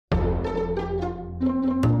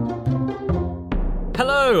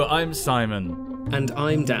Hello, I'm Simon. And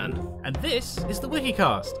I'm Dan. And this is the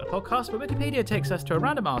Wikicast, a podcast where Wikipedia takes us to a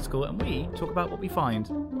random article and we talk about what we find.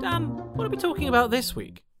 Dan, what are we talking about this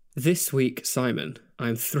week? This week, Simon,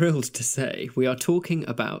 I'm thrilled to say we are talking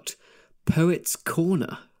about Poets'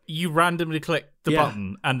 Corner. You randomly clicked the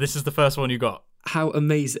button and this is the first one you got. How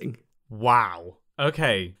amazing. Wow.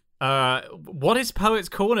 Okay. What is Poets'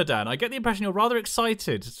 Corner, Dan? I get the impression you're rather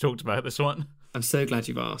excited to talk about this one. I'm so glad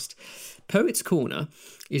you've asked. Poets' Corner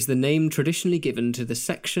is the name traditionally given to the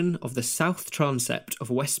section of the south transept of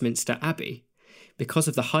Westminster Abbey because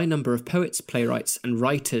of the high number of poets, playwrights and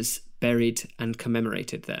writers buried and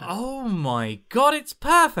commemorated there. Oh my god, it's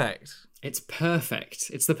perfect! It's perfect.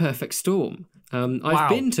 It's the perfect storm. I've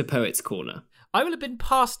been to Poets' Corner. I will have been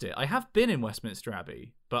past it. I have been in Westminster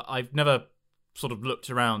Abbey, but I've never sort of looked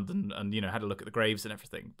around and you know, had a look at the graves and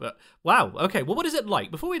everything. But wow, okay. Well, what is it like?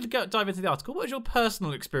 Before we dive into the article, what is your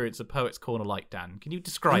personal experience of Poets' Corner like, Dan? Can you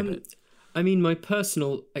describe it? I mean, my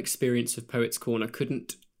personal experience of Poets' Corner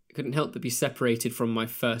couldn't help but be separated from my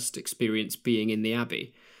first experience being in the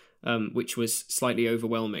Abbey, which was slightly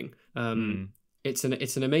overwhelming. It's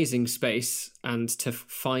an amazing space, and to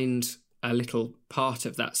find a little part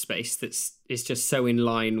of that space is just so in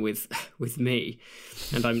line with me,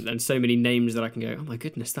 and so many names that I can go, oh my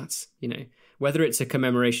goodness, that's, you know, whether it's a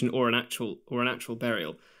commemoration or an actual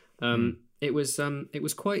burial. It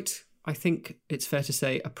was quite, I think it's fair to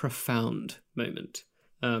say, a profound moment.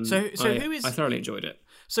 I thoroughly enjoyed it.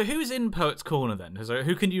 So who is in Poets' Corner then?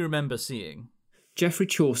 Who can you remember seeing? Geoffrey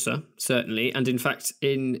Chaucer, certainly, and in fact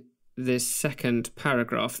in this second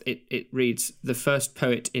paragraph, it reads, the first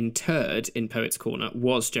poet interred in Poets' Corner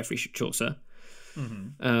was Geoffrey Chaucer.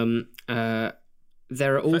 Mm-hmm.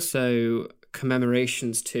 There are also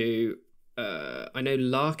commemorations to, I know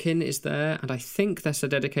Larkin is there, and I think there's a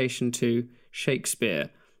dedication to Shakespeare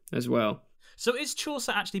as well. So is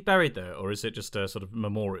Chaucer actually buried there, or is it just a sort of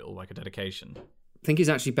memorial, like a dedication? I think he's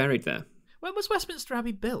actually buried there. When was Westminster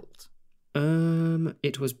Abbey built?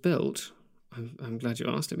 It was built... I'm glad you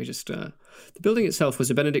asked. Let me just... The building itself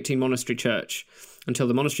was a Benedictine monastery church until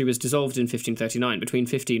the monastery was dissolved in 1539. Between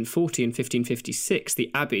 1540 and 1556,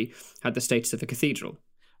 the abbey had the status of a cathedral.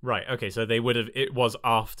 Right, okay, so it was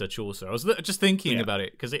after Chaucer. I was just thinking about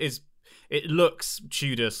it, because it looks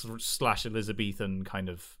Tudor/Elizabethan kind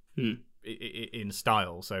of... in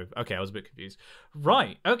style, so okay, I was a bit confused.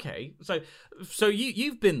 Right, okay, so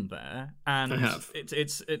you've been there, and I have.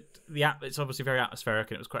 It's obviously very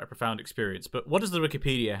atmospheric, and it was quite a profound experience. But what does the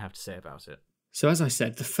Wikipedia have to say about it? So, as I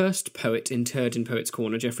said, the first poet interred in Poets'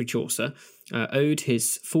 Corner, Geoffrey Chaucer, owed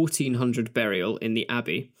his 1400 burial in the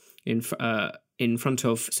Abbey in front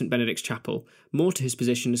of St Benedict's Chapel more to his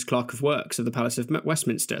position as Clerk of Works of the Palace of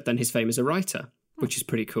Westminster than his fame as a writer, which is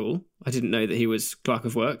pretty cool. I didn't know that he was Clerk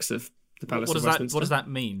of Works of the Palace of Westminster. What does that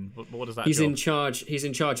mean? What does that? He's in charge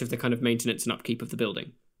of the kind of maintenance and upkeep of the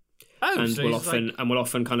building. Oh, and so will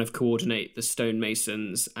often kind of coordinate the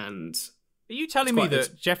stonemasons and. Are you telling me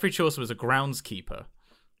that Geoffrey Chaucer was a groundskeeper?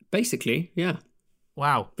 Basically, yeah.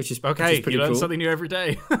 Wow. Which is pretty you learn cool. Something new every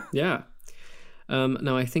day. Yeah.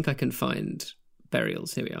 Now I think I can find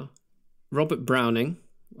burials. Here we are. Robert Browning.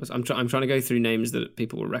 I'm trying to go through names that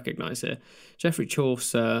people will recognise here. Geoffrey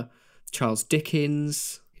Chaucer, Charles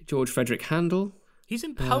Dickens, George Frederick Handel. He's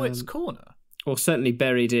in Poets' Corner, or certainly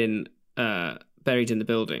buried in the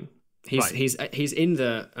building. He's in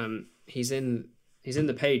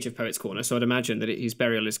the page of Poets' Corner. So I'd imagine that his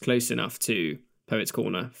burial is close enough to Poets'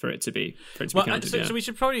 Corner for it to be counted. So we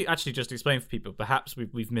should probably actually just explain for people. Perhaps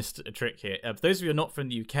we've missed a trick here. For those of you who are not from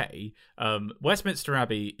the UK, Westminster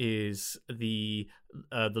Abbey is the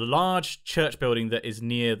large church building that is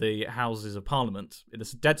near the Houses of Parliament in the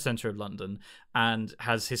dead centre of London, and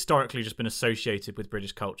has historically just been associated with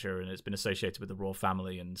British culture, and it's been associated with the royal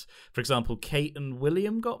family. And for example, Kate and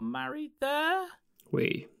William got married there.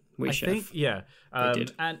 I think, yeah,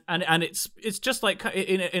 did. And it's just like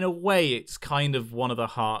in a way, it's kind of one of the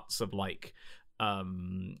hearts of like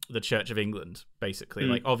the Church of England, basically.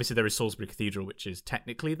 Like obviously there is Salisbury Cathedral, which is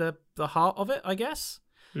technically the heart of it, I guess.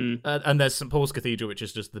 And there's St Paul's Cathedral, which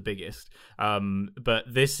is just the biggest. But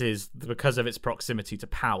this is, because of its proximity to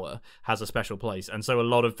power, has a special place. And so a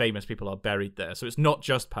lot of famous people are buried there. So it's not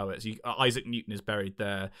just poets. Isaac Newton is buried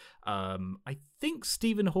there. I think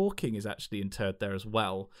Stephen Hawking is actually interred there as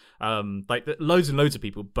well. Like loads and loads of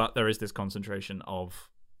people, but there is this concentration of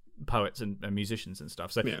poets and musicians and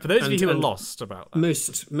stuff. So for those of you who are lost about that.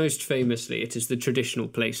 Most famously, it is the traditional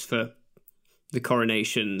place for the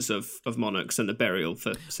coronations of monarchs and the burial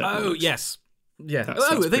for said monarchs. Yes. Yeah.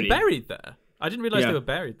 Are they buried there? I didn't realise they were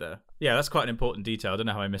buried there. Yeah, that's quite an important detail. I don't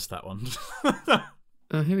know how I missed that one.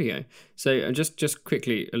 Here we go. So just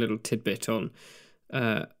quickly a little tidbit on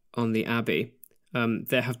the Abbey.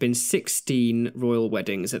 There have been 16 royal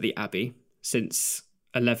weddings at the Abbey since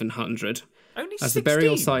 1100. Only as 16? The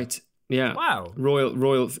burial site. Yeah. Wow.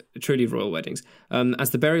 Truly royal weddings. As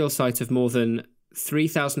the burial site of more than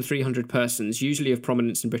 3,300 persons, usually of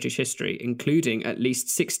prominence in British history, including at least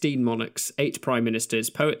 16 monarchs, 8 prime ministers,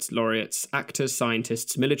 poets, laureates, actors,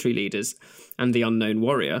 scientists, military leaders, and the unknown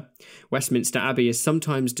warrior, Westminster Abbey is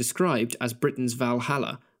sometimes described as Britain's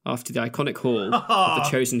Valhalla, after the iconic hall of the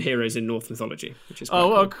chosen heroes in Norse mythology, which is quite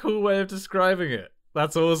what a cool way of describing it.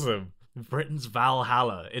 That's awesome. Britain's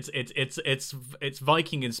Valhalla. It's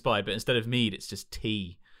Viking inspired, but instead of mead, it's just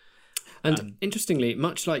tea. And interestingly,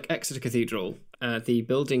 much like Exeter Cathedral, the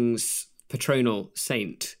building's patronal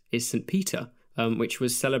saint is St. Peter, which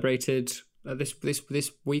was celebrated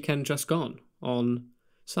this weekend just gone on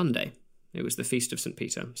Sunday. It was the feast of St.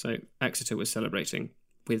 Peter, so Exeter was celebrating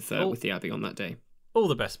with the Abbey on that day. All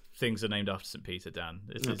the best things are named after St. Peter, Dan.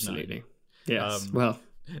 Absolutely. Yes. Not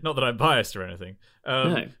that I'm biased or anything.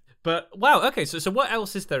 No. But wow, okay. So what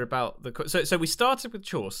else is there about the? So we started with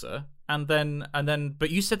Chaucer, and then.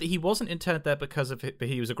 But you said that he wasn't interred there because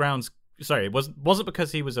he was a grounds. Sorry, it wasn't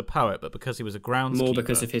because he was a poet, but because he was a groundskeeper. More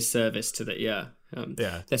because of his service to the yeah.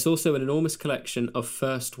 There's also an enormous collection of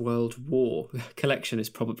First World War. Collection is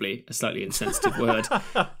probably a slightly insensitive word.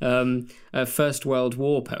 First World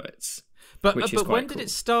War poets. But when did it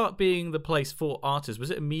start being the place for artists? Was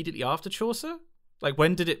it immediately after Chaucer? Like,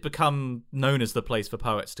 when did it become known as the place for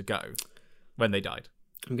poets to go? When they died?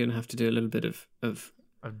 I'm going to have to do a little bit of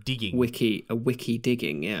digging. Wiki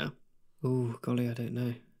digging, yeah. Oh, golly, I don't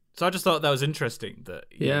know. So I just thought that was interesting that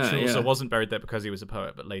Chaucer wasn't buried there because he was a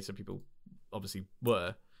poet, but later people obviously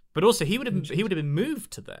were. But also, he would have been moved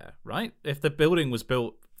to there, right? If the building was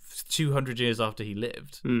built 200 years after he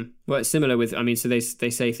lived. Well, it's similar with, so they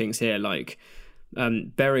say things here like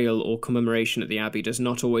burial or commemoration at the Abbey does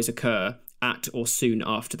not always occur at or soon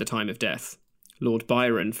after the time of death. Lord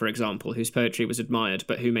Byron, for example, whose poetry was admired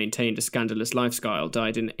but who maintained a scandalous lifestyle,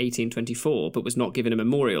 died in 1824 but was not given a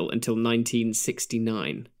memorial until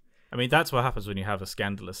 1969. That's what happens when you have a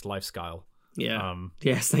scandalous lifestyle. Yeah.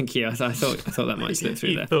 Yes, thank you. I thought that might slip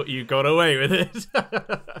through there. You thought you got away with it.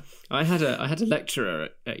 I had a lecturer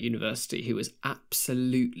at university who was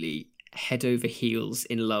absolutely head over heels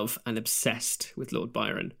in love and obsessed with Lord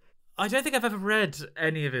Byron. I don't think I've ever read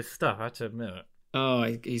any of his stuff, I have to admit. Oh,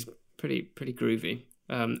 he's pretty groovy.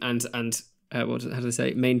 And how do I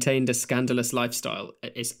say? Maintained a scandalous lifestyle.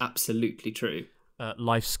 It's absolutely true.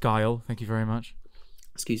 Lifestyle. Thank you very much.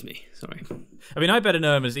 Excuse me. Sorry. I better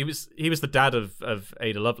know him as he was the dad of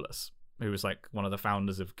Ada Lovelace, who was like one of the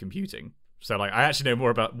founders of computing. So like I actually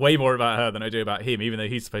know way more about her than I do about him, even though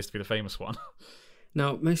he's supposed to be the famous one.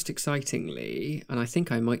 Now, most excitingly, and I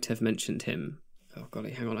think I might have mentioned him. Oh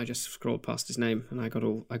golly, hang on! I just scrolled past his name and I got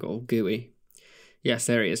all gooey. Yes,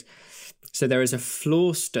 there he is. So there is a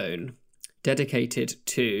floor stone dedicated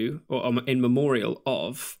to, or in memorial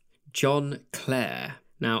of, John Clare.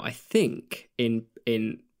 Now, I think in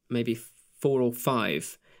maybe 4 or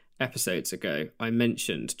 5 episodes ago, I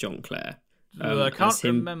mentioned John Clare. I can't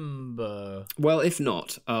remember. Well, if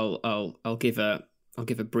not, I'll give a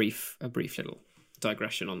brief little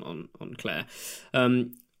digression on Clare.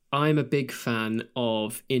 I'm a big fan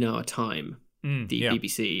of In Our Time, the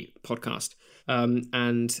BBC podcast,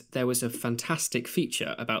 and there was a fantastic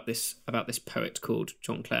feature about this poet called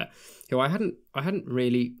John Clare, who I hadn't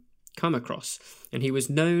really come across, and he was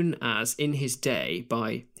known as, in his day,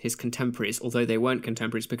 by his contemporaries, although they weren't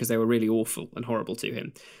contemporaries because they were really awful and horrible to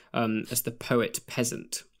him, as the poet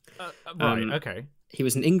peasant. Right, okay. He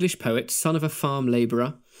was an English poet, son of a farm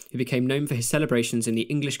labourer, who became known for his celebrations in the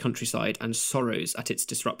English countryside and sorrows at its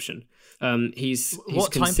disruption. He's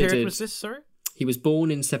what time period was this, sorry? He was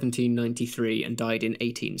born in 1793 and died in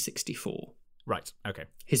 1864. Right, okay.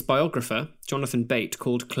 His biographer, Jonathan Bate,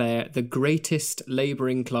 called Clare the greatest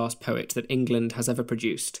labouring class poet that England has ever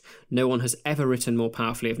produced. No one has ever written more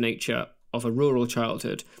powerfully of nature, of a rural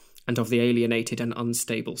childhood, and of the alienated and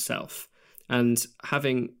unstable self. And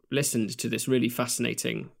having listened to this really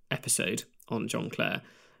fascinating episode on John Clare,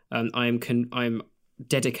 I'm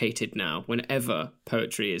dedicated now, whenever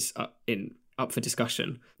poetry is up for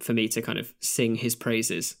discussion, for me to kind of sing his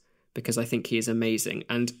praises, because I think he is amazing.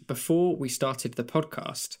 And before we started the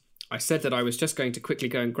podcast, I said that I was just going to quickly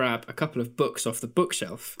go and grab a couple of books off the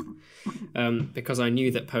bookshelf, because I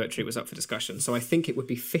knew that poetry was up for discussion. So I think it would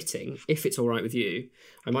be fitting, if it's all right with you,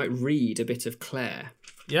 I might read a bit of Clare.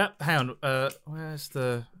 Yeah, hang on. Where's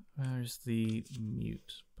the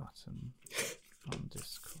mute button on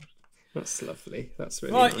Discord? That's lovely. That's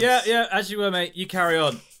really Right, nice. yeah, as you were, mate. You carry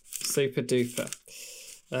on. Super duper.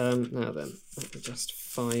 Now then, let me just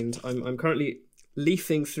find... I'm currently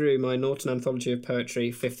leafing through my Norton Anthology of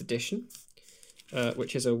Poetry 5th edition,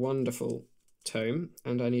 which is a wonderful tome,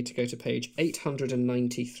 and I need to go to page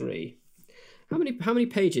 893. How many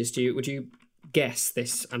pages would you guess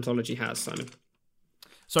this anthology has, Simon?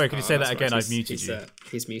 Sorry, can you say that again? Right. I've muted you.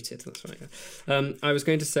 He's muted, that's right. I was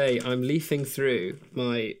going to say I'm leafing through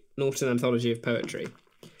my Norton Anthology of Poetry,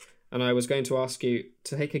 and I was going to ask you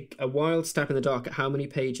to take a wild stab in the dark at how many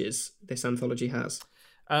pages this anthology has.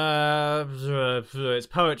 It's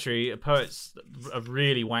poetry. Poets are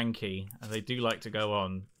really wanky, and they do like to go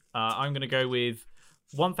on. I'm going to go with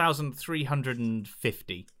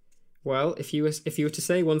 1,350. Well, if you were to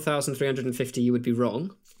say 1,350, you would be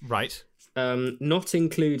wrong. Right. Not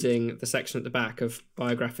including the section at the back of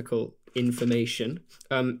biographical information.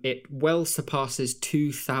 It well surpasses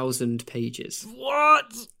 2,000 pages.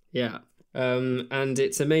 What? Yeah. And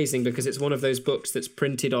it's amazing because it's one of those books that's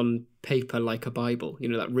printed on paper like a Bible. You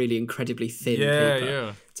know, that really incredibly thin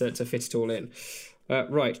paper to fit it all in.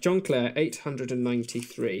 Right, John Clare,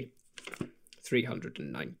 893.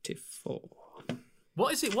 394.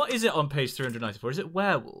 What is it on page 394? Is it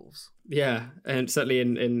werewolves? Yeah, and certainly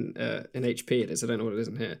in HP it is. I don't know what it is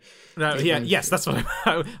in here. No, yes, that's what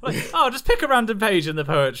I'm... just pick a random page in the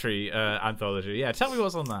poetry anthology. Yeah, tell me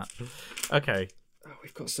what's on that. Okay. Oh,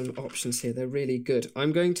 we've got some options here. They're really good.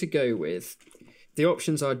 I'm going to go with... The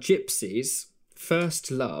options are Gypsies, First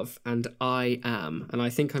Love, and I Am. And I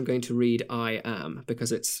think I'm going to read I Am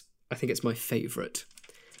because I think it's my favourite.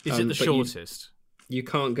 Is it the shortest? You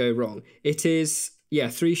can't go wrong. It is... Yeah,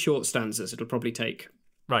 3 short stanzas. It'll probably take...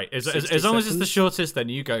 Right, as long as it's the shortest, then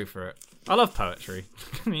you go for it. I love poetry.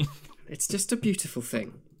 It's just a beautiful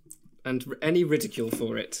thing. And any ridicule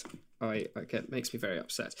for it, I get makes me very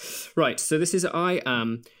upset. Right, so this is I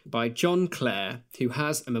Am by John Clare, who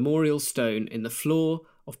has a memorial stone in the floor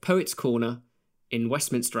of Poets' Corner in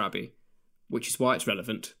Westminster Abbey, which is why it's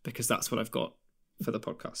relevant, because that's what I've got for the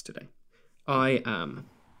podcast today. I am.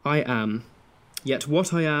 Yet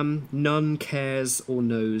what I am, none cares or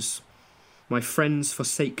knows. My friends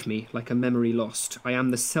forsake me like a memory lost. I am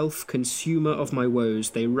the self-consumer of my woes.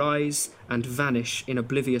 They rise and vanish in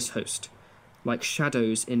oblivious host, like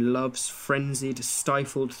shadows in love's frenzied,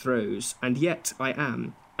 stifled throes. And yet I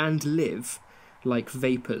am, and live, like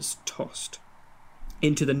vapours tossed.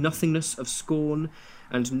 Into the nothingness of scorn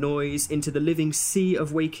and noise, into the living sea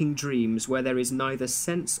of waking dreams, where there is neither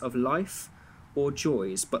sense of life or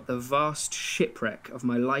joys, but the vast shipwreck of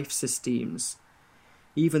my life's esteems.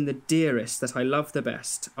 Even the dearest that I love the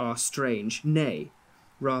best are strange, nay,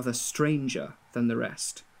 rather stranger than the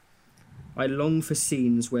rest. I long for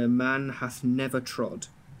scenes where man hath never trod,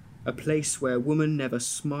 a place where woman never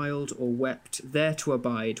smiled or wept, there to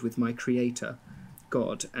abide with my Creator,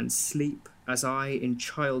 God, and sleep as I in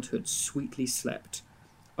childhood sweetly slept,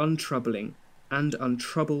 untroubling and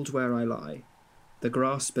untroubled where I lie, the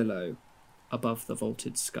grass below, above the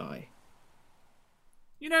vaulted sky.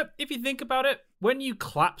 You know, if you think about it, when you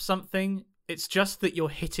clap something, it's just that you're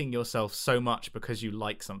hitting yourself so much because you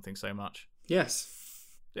like something so much. Yes.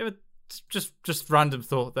 Just random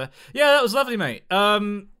thought there. Yeah, that was lovely, mate.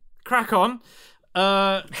 Crack on.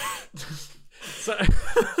 So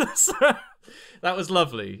that was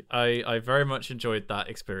lovely. I very much enjoyed that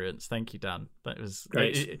experience. Thank you, Dan. That was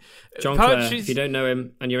great. John Clare, if you don't know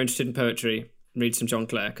him and you're interested in poetry, read some John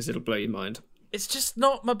Clare because it'll blow your mind. It's just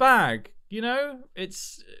not my bag, you know?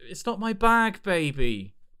 It's not my bag,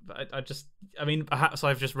 baby. Perhaps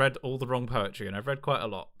I've just read all the wrong poetry, and I've read quite a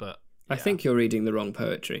lot, but yeah. I think you're reading the wrong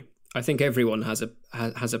poetry. I think everyone has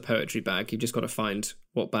a poetry bag. You've just got to find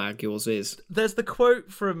what bag yours is. There's the quote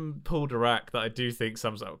from Paul Dirac that I do think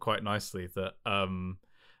sums up quite nicely that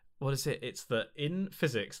what is it? It's that in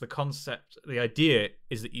physics, the idea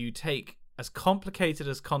is that you take as complicated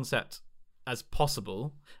as concept as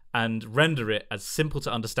possible and render it as simple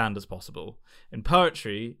to understand as possible. In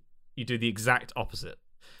poetry, you do the exact opposite.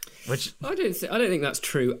 Which I don't think that's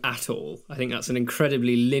true at all. I think that's an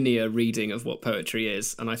incredibly linear reading of what poetry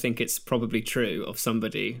is, and I think it's probably true of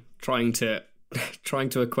somebody trying to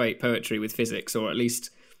equate poetry with physics, or at least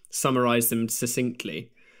summarize them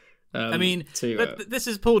succinctly. This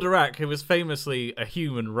is Paul Dirac, who was famously a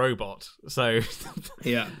human robot. So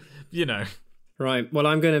yeah, you know. Right. Well,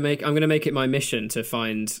 I'm going to make it my mission to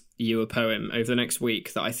find you a poem over the next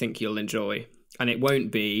week that I think you'll enjoy. And it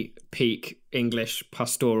won't be peak English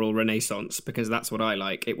pastoral Renaissance, because that's what I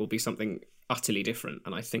like. It will be something utterly different,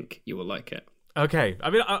 and I think you will like it. Okay. I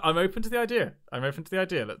mean, I'm open to the idea.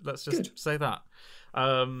 Let's just say that.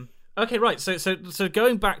 Okay, right. So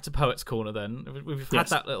going back to Poets' Corner, then we've had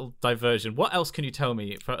that little diversion. What else can you tell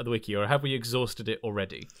me for the wiki, or have we exhausted it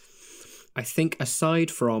already? I think aside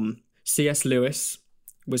from C.S. Lewis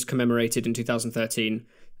was commemorated in 2013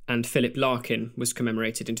 and Philip Larkin was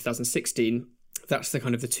commemorated in 2016, that's the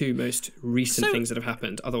kind of the two most recent things that have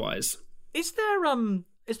happened. Otherwise, is there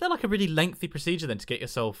like a really lengthy procedure then to get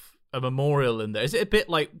yourself a memorial in there? Is it a bit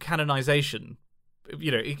like canonization?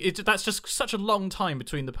 You know, that's just such a long time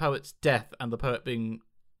between the poet's death and the poet being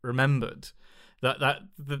remembered.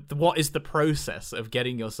 What is the process of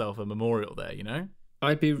getting yourself a memorial there? You know,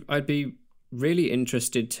 I'd be really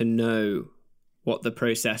interested to know what the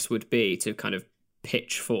process would be to kind of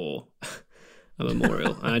pitch for a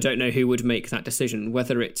memorial. And I don't know who would make that decision.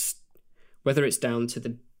 Whether it's down to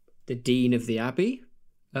the dean of the abbey,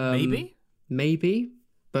 maybe,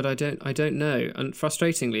 but I don't know. And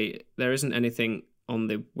frustratingly, there isn't anything on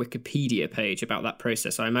the Wikipedia page about that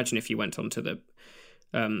process. I imagine if you went onto the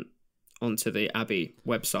Abbey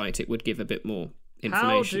website, it would give a bit more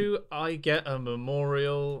information. How do I get a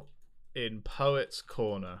memorial in Poets'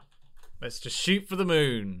 Corner? Let's just shoot for the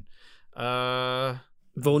moon. Vaughan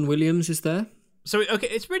Williams is there. So, okay,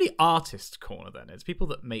 it's really Artist Corner then. It's people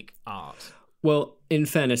that make art. Well, in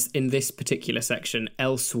fairness, in this particular section,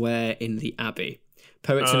 elsewhere in the Abbey.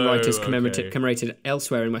 Poets and writers commemorated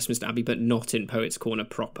elsewhere in Westminster Abbey, but not in Poets' Corner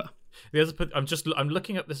proper. I'm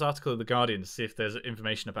looking up this article in The Guardian to see if there's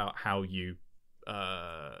information about how you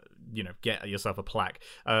get yourself a plaque.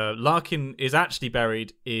 Larkin is actually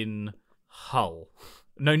buried in Hull.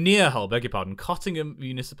 No, near Hull, beg your pardon. Cottingham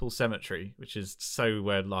Municipal Cemetery, which is so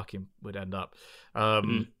where Larkin would end up.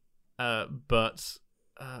 No,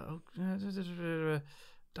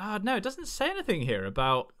 it doesn't say anything here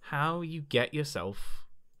about how you get yourself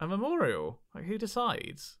a memorial. Like, who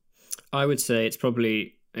decides? I would say it's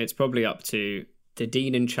probably up to the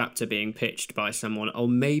dean and chapter being pitched by someone, or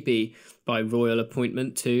maybe by royal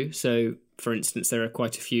appointment too. So, for instance, there are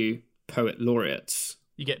quite a few poet laureates.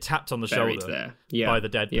 You get tapped on the shoulder there. by the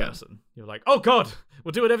dead person. You're like, oh God,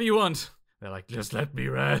 we'll do whatever you want. They're like, just let me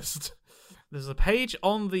rest. There's a page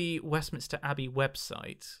on the Westminster Abbey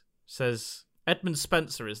website. Says Edmund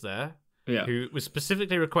Spencer is there, who was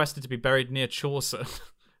specifically requested to be buried near Chaucer.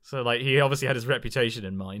 So, like, he obviously had his reputation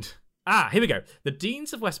in mind. Here we go. The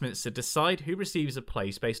Deans of Westminster decide who receives a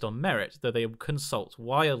place based on merit, though they consult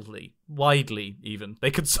widely even.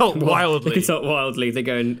 They consult wildly. They consult wildly. They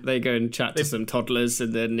go and chat to some toddlers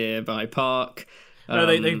in the nearby park. No,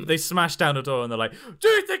 they smash down a door and they're like, "Do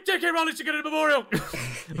you think J.K. Rowling should get a memorial?"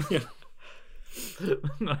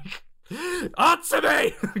 Like, answer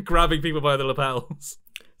me! Grabbing people by the lapels.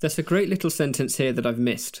 There's a great little sentence here that I've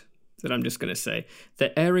missed, that I'm just going to say.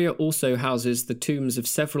 The area also houses the tombs of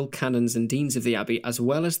several canons and deans of the abbey, as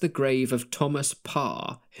well as the grave of Thomas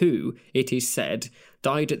Parr, who, it is said,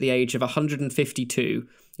 died at the age of 152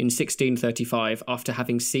 in 1635 after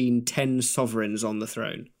having seen 10 sovereigns on the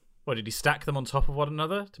throne. What, did he stack them on top of one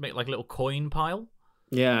another to make like a little coin pile?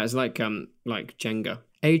 Yeah, it's like Jenga.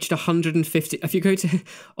 Aged 150. If you go to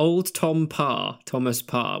old Thomas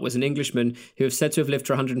Parr was an Englishman who is said to have lived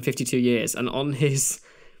for 152 years, and on his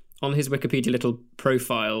Wikipedia little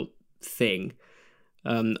profile thing,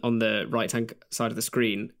 on the right-hand side of the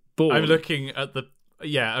screen, born... I'm looking at the...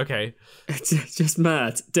 Yeah, okay. It's just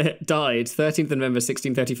mad. Died 13th of November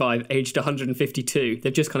 1635, aged 152.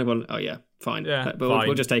 They've just kind of gone, oh yeah, fine. Yeah, but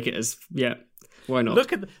we'll just take it as, yeah, why not?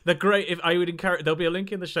 Look at the great... If I would encourage... There'll be a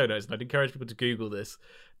link in the show notes, and I'd encourage people to Google this.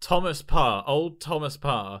 Thomas Parr, old Thomas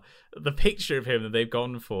Parr, the picture of him that they've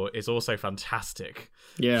gone for is also fantastic.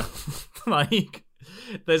 Yeah. Like...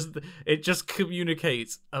 it just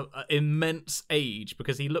communicates an immense age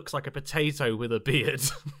because he looks like a potato with a beard.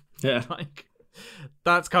 Yeah. Like,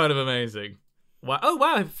 that's kind of amazing. Wow. Oh,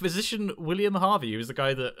 wow. Physician William Harvey, who was the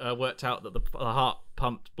guy that worked out that the heart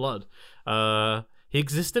pumped blood. He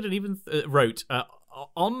existed and even wrote,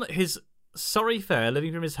 on his sorry fare,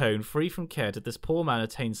 living from his home, free from care, did this poor man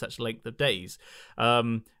attain such length of days.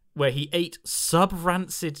 Where he ate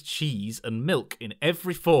sub-rancid cheese and milk in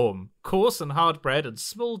every form, coarse and hard bread and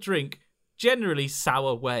small drink, generally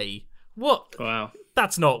sour whey. What? Wow.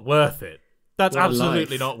 That's not worth it. That's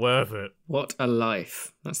absolutely not worth it. What a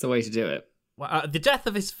life. That's the way to do it. Well, the death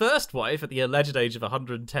of his first wife at the alleged age of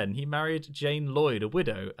 110, he married Jane Lloyd, a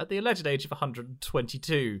widow, at the alleged age of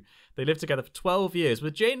 122. They lived together for 12 years,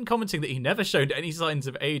 with Jane commenting that he never showed any signs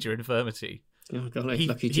of age or infirmity. Oh, God,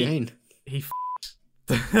 lucky Jane. He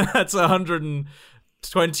That's a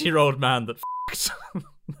 120-year-old man that f***ed.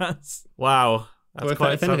 That's wow. That's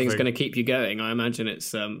quite if anything's going to keep you going, I imagine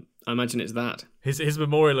it's that. His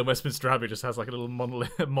memorial in Westminster Abbey just has like a little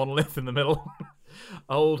monolith in the middle.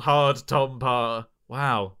 Old hard Tom Parr.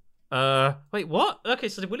 Wow. Wait, what? Okay,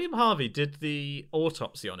 so William Harvey did the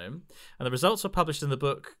autopsy on him, and the results were published in the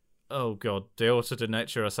book. Oh God, De Orta de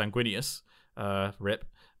Natura Sanguinis. Rip.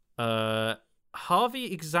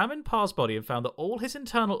 Harvey examined Parr's body and found that all his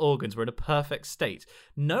internal organs were in a perfect state.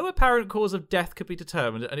 No apparent cause of death could be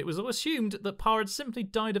determined, and it was assumed that Parr had simply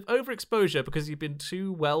died of overexposure because he'd been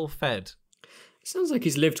too well fed. Sounds like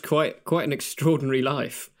he's lived quite an extraordinary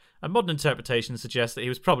life. A modern interpretation suggests that he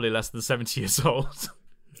was probably less than 70 years old.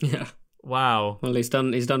 Yeah. Wow. Well, he's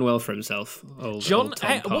done well for himself. Old Tom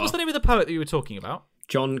Hey, what was the name of the poet that you were talking about?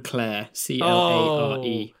 John Clare.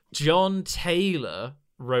 Clare. John Taylor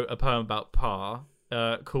wrote a poem about Parr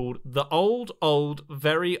called "The Old, Old,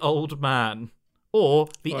 Very Old Man," or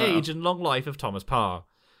 "The Age and Long Life of Thomas Parr."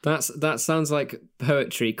 That sounds like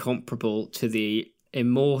poetry comparable to the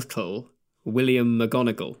immortal William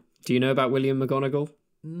McGonagall. Do you know about William McGonagall?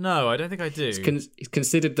 No, I don't think I do. He's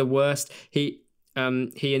considered the worst. He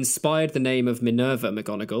inspired the name of Minerva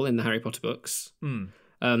McGonagall in the Harry Potter books.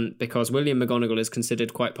 Because William McGonagall is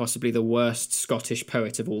considered quite possibly the worst Scottish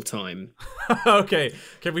poet of all time. Okay,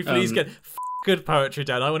 can we please get good poetry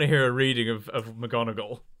down? I want to hear a reading of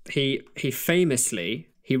McGonagall. He famously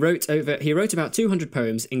wrote about 200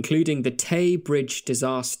 poems, including the Tay Bridge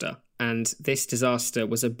disaster. And this disaster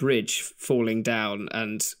was a bridge falling down,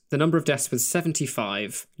 and the number of deaths was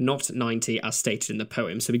 75, not 90, as stated in the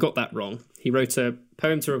poem. So we got that wrong. He wrote a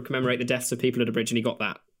poem to commemorate the deaths of people at a bridge, and he got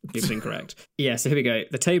that. He was incorrect. Yeah, so here we go.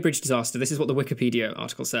 The Tay Bridge disaster. This is what the Wikipedia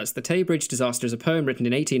article says. The Tay Bridge disaster is a poem written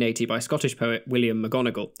in 1880 by Scottish poet William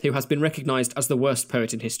McGonagall, who has been recognised as the worst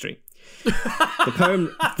poet in history. The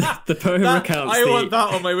poem recounts. I want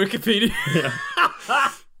that on my Wikipedia. Yeah.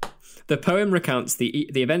 The poem recounts the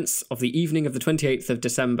events of the evening of the 28th of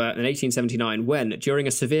December in 1879 when, during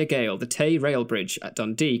a severe gale, the Tay rail bridge at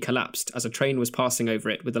Dundee collapsed as a train was passing over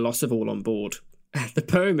it with the loss of all on board. The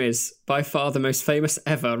poem is by far the most famous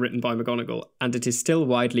ever written by McGonagall, and it is still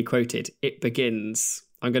widely quoted. It begins.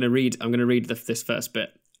 I'm going to read this first bit,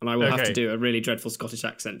 and I will have to do a really dreadful Scottish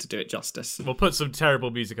accent to do it justice. We'll put some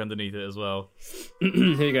terrible music underneath it as well. Here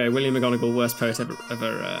you go. William McGonagall, worst poet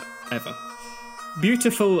ever.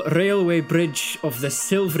 Beautiful railway bridge of the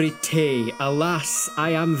Silvery Tay, alas, I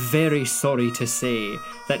am very sorry to say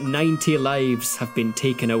that 90 lives have been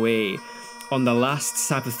taken away on the last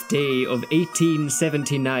Sabbath day of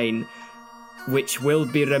 1879, which will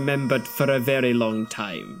be remembered for a very long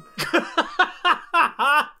time.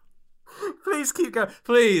 Please keep going.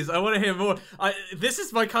 Please, I want to hear more. This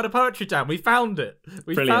is my kind of poetry, Dan. We found it.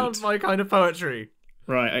 We Brilliant. found my kind of poetry.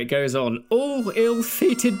 Right, it goes on. Oh,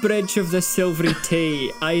 ill-fated bridge of the Silvery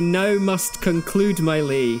Tay, I now must conclude my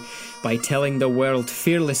lay by telling the world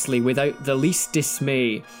fearlessly without the least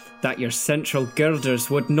dismay that your central girders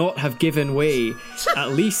would not have given way, at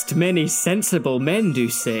least many sensible men do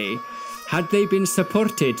say, had they been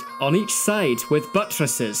supported on each side with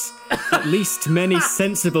buttresses, at least many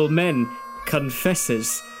sensible men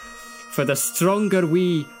confesses. For the stronger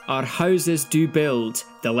we our houses do build,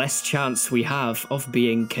 the less chance we have of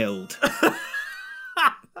being killed.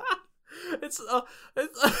 There's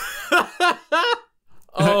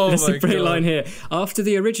a great line here. After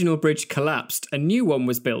the original bridge collapsed, a new one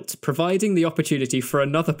was built, providing the opportunity for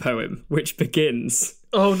another poem, which begins.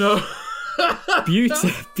 Oh no.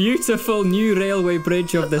 Beautiful new railway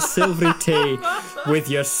bridge of the Silvery Tay, with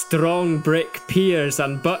your strong brick piers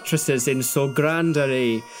and buttresses in so grand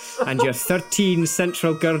array, and your 13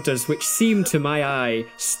 central girders which seem to my eye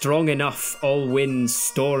strong enough all winds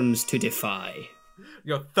storms to defy.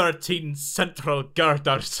 Your 13 central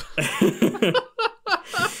girders.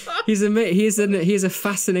 He's a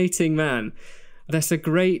fascinating man. There's a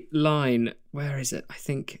great line. Where is it? I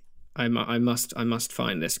think I must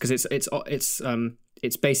find this, because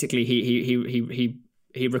it's basically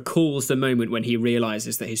he recalls the moment when he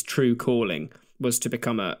realizes that his true calling was to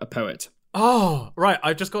become a poet. Oh, right.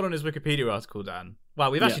 I've just got on his Wikipedia article, Dan. Wow,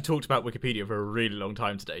 we've actually talked about Wikipedia for a really long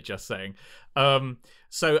time today, just saying.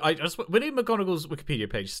 So William McGonagall's Wikipedia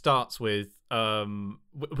page starts with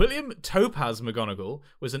William Topaz McGonagall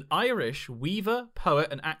was an Irish weaver, poet,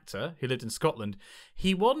 and actor who lived in Scotland.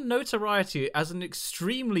 He won notoriety as an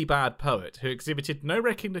extremely bad poet who exhibited no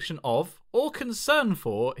recognition of or concern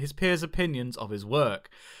for his peers' opinions of his work.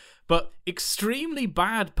 But extremely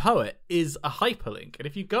bad poet is a hyperlink, and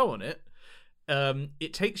if you go on it,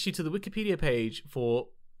 it takes you to the Wikipedia page for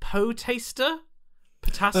poetaster.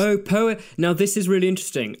 Oh, poet. Now this is really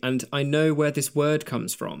interesting, and I know where this word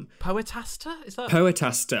comes from. Poetaster? Is that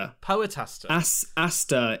poetaster? Poetaster.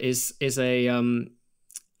 Asta is a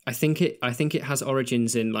I think it has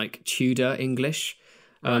origins in like Tudor English,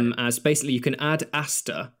 as basically you can add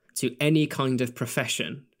Asta to any kind of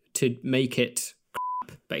profession to make it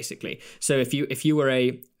crap, basically. So if you were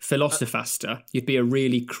a philosophaster, you'd be a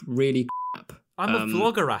really crap. I'm a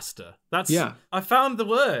vlogger-aster. I found the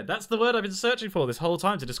word. That's the word I've been searching for this whole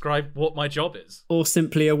time to describe what my job is. Or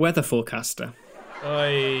simply a weather forecaster.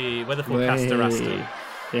 Oi, weather forecaster-aster.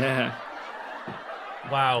 Yeah.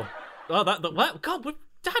 Wow. Oh, God,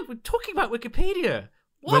 Dad, we're talking about Wikipedia.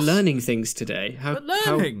 What? We're learning things today. We're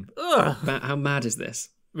learning. How mad is this?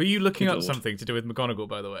 Were you looking up something to do with McGonagall,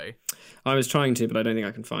 by the way? I was trying to, but I don't think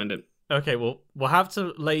I can find it. Okay, well, we'll have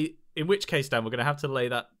to lay... In which case, Dan, we're going to have to lay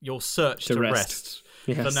your search to rest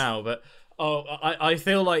yes. for now. But I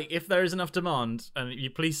feel like if there is enough demand, and you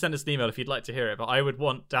please send us an email if you'd like to hear it, but I would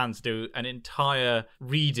want Dan to do an entire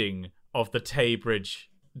reading of the Tay Bridge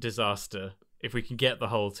disaster, if we can get the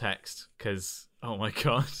whole text, because, oh my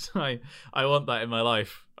God, I want that in my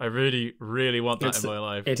life. I really, really want that in my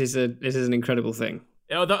life. It is an incredible thing.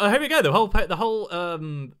 Oh, here we go. The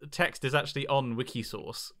whole text is actually on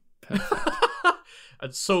Wikisource. Perfect.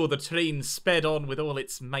 And so the train sped on with all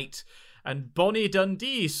its might, and bonny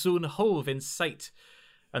Dundee soon hove in sight,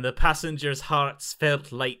 and the passengers' hearts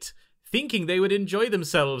felt light, thinking they would enjoy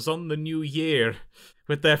themselves on the new year,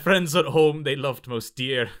 with their friends at home they loved most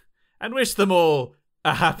dear, and wish them all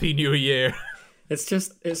a happy new year. It's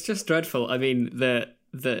just dreadful. I mean,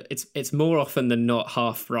 it's more often than not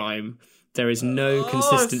half rhyme. There is no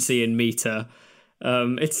consistency in meter.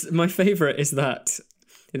 It's my favourite is that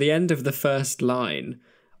at the end of the first line,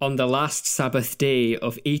 on the last Sabbath day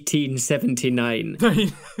of 1879,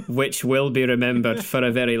 which will be remembered for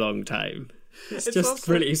a very long time. It's just also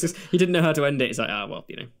brilliant. He didn't know how to end it. He's like, well,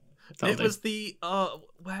 It was the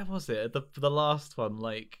where was it? The last one,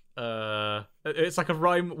 like it's like a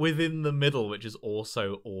rhyme within the middle, which is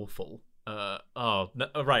also awful.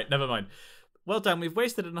 Right, never mind. Well done. We've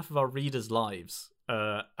wasted enough of our readers' lives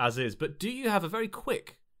as is. But do you have a very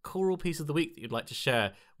quick choral piece of the week that you'd like to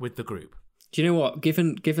share with the group? Do you know what?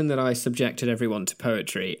 Given that I subjected everyone to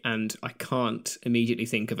poetry and I can't immediately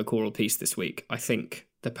think of a choral piece this week, I think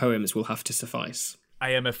the poems will have to suffice. I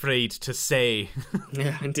am afraid to say.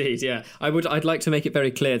 Yeah, indeed. Yeah, I'd like to make it very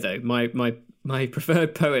clear though. My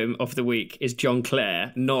preferred poem of the week is John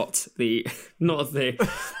Clare, not the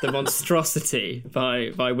monstrosity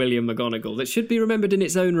by William McGonagall that should be remembered in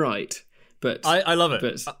its own right. But I love it.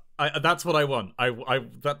 But that's what I want.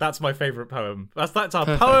 That's my favourite poem. That's our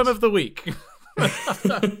perfect. Poem of the week.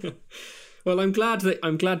 Well, I'm glad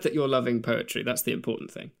that you're loving poetry. That's the important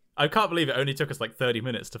thing. I can't believe it only took us like 30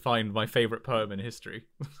 minutes to find my favourite poem in history.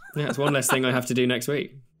 Yeah, it's one less thing I have to do next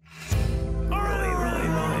week.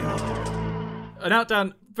 And now,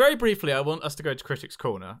 Dan, very briefly, I want us to go to Critics'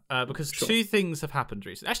 Corner because two things have happened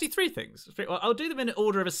recently. Actually, three things. I'll do them in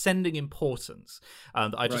order of ascending importance.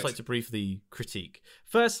 I'd just like to briefly critique.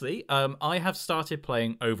 Firstly, I have started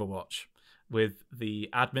playing Overwatch with the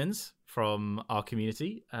admins from our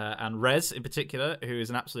community, and Rez in particular, who is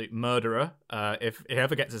an absolute murderer. If he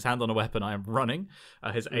ever gets his hand on a weapon, I am running.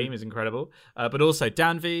 His aim is incredible. But also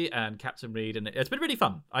Danvi and Captain Reed, and it's been really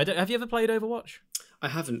fun. Have you ever played Overwatch? I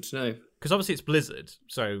haven't, no. Because obviously it's Blizzard,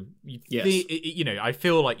 so yes. I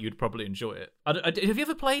feel like you'd probably enjoy it. Have you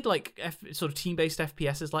ever played like sort of team-based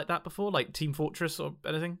FPSs like that before, like Team Fortress or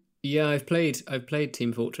anything? Yeah, I've played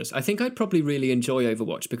Team Fortress. I think I'd probably really enjoy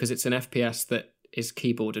Overwatch because it's an FPS that is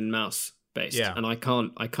keyboard and mouse based, and I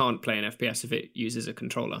can't play an FPS if it uses a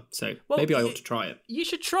controller. So maybe I ought to try it. You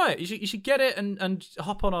should try it. You should get it and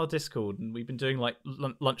hop on our Discord. And we've been doing like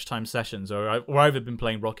lunchtime sessions, or I've been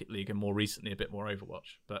playing Rocket League, and more recently a bit more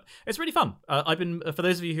Overwatch. But it's really fun. I've been, for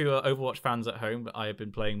those of you who are Overwatch fans at home, I have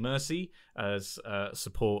been playing Mercy as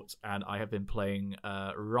support, and I have been playing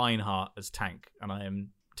Reinhardt as tank, and I am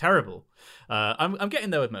terrible. I'm getting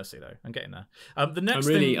there with Mercy though. I'm getting there.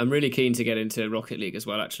 I'm really keen to get into Rocket League as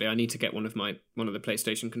well. Actually, I need to get one of the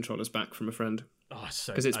PlayStation controllers back from a friend. Oh,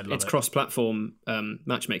 because it's cross-platform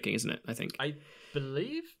matchmaking, isn't it? I think. I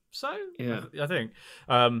believe so. Yeah, I think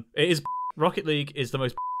it is. Rocket League is the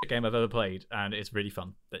most game I've ever played, and it's really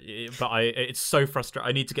fun. But it's so frustrating.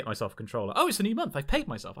 I need to get myself a controller. Oh, it's a new month. I've paid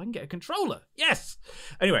myself. I can get a controller. Yes.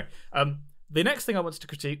 Anyway, the next thing I wanted to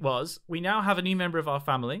critique was we now have a new member of our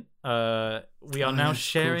family. We are now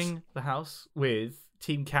sharing the house with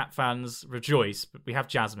Team Cat fans. Rejoice, but we have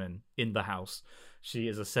Jasmine in the house. She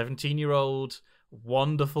is a 17-year-old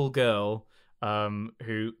wonderful girl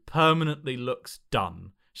who permanently looks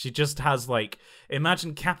done. She just has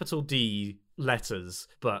imagine capital D letters,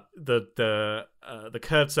 but the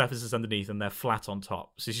curved surfaces underneath and they're flat on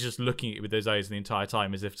top. So she's just looking at you with those eyes the entire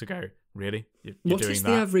time, as if to go, "Really? You're what doing is that?"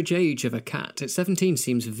 the average age of a cat? At 17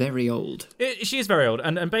 seems very old. She is very old,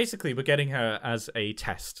 and basically we're getting her as a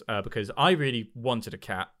test because I really wanted a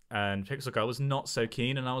cat. And Pixel Girl was not so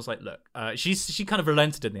keen, and I was like, "Look," she kind of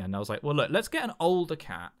relented in the end. I was like, "Well, look, let's get an older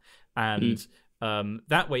cat, and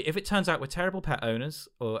that way, if it turns out we're terrible pet owners,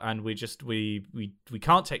 and we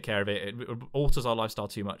can't take care of it, it alters our lifestyle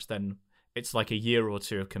too much, then it's like a year or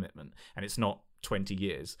two of commitment, and it's not 20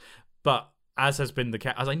 years." But as has been the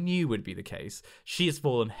case, as I knew would be the case, she has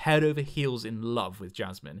fallen head over heels in love with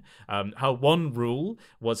Jasmine. Her one rule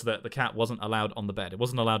was that the cat wasn't allowed on the bed. It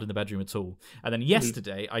wasn't allowed in the bedroom at all. And then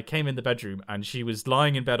yesterday, I came in the bedroom and she was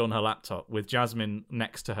lying in bed on her laptop with Jasmine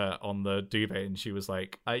next to her on the duvet, and she was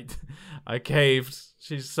like, I caved.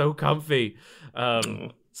 She's so comfy.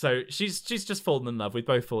 So she's just fallen in love. We've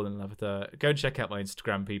both fallen in love with her. Go and check out my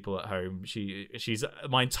Instagram, people at home. She's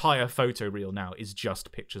my entire photo reel now is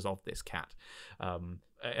just pictures of this cat,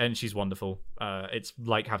 and she's wonderful. It's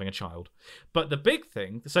like having a child. But the big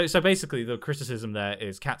thing, so basically, the criticism there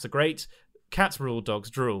is cats are great. Cats rule, dogs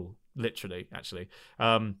drool. Literally, actually.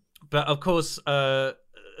 But of course, the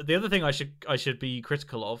other thing I should be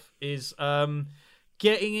critical of is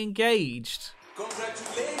getting engaged.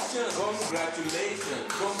 Congratulations! Congratulations!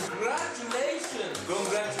 Congratulations!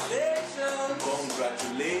 Congratulations!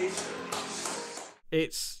 Congratulations!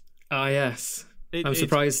 It's yes. I'm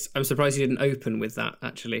surprised you didn't open with that,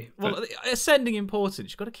 actually. Well, ascending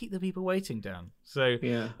importance. You've got to keep the people waiting down. So,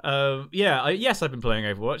 yeah. Yes, I've been playing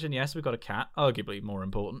Overwatch, and yes, we've got a cat, arguably more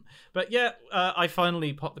important. But yeah, I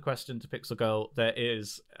finally popped the question to Pixel Girl. There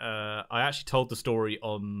is, I actually told the story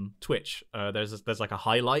on Twitch. There's like a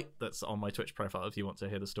highlight that's on my Twitch profile if you want to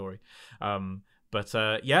hear the story. But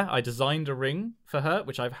I designed a ring for her,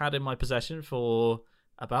 which I've had in my possession for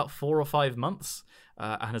about 4 or 5 months,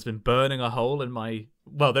 and has been burning a hole in my...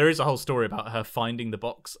 Well, there is a whole story about her finding the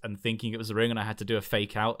box and thinking it was a ring, and I had to do a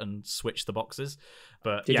fake out and switch the boxes.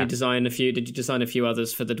 But Did you design a few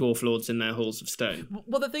others for the Dwarf Lords in their halls of stone?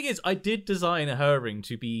 Well, the thing is, I did design her ring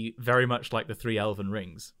to be very much like the 3 elven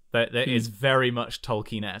rings. That is very much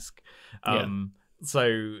Tolkien-esque.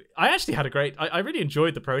 So I actually had I really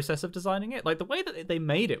enjoyed the process of designing it. Like, the way that they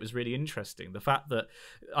made it was really interesting. The fact that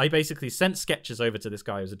I basically sent sketches over to this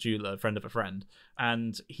guy who's a jeweler, a friend of a friend,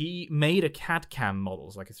 and he made a CAD-CAM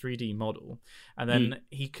model, like a 3D model, and then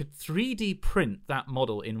he could 3D print that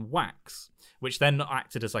model in wax, which then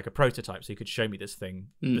acted as like a prototype, so he could show me this thing.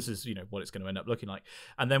 This is, what it's going to end up looking like.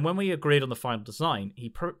 And then when we agreed on the final design,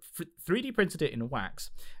 he 3D printed it in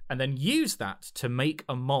wax, and then used that to make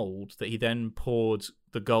a mold that he then poured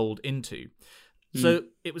the gold into. So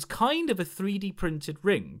it was kind of a 3D printed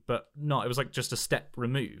ring, but not. It was like just a step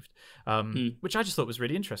removed, which I just thought was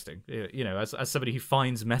really interesting. As somebody who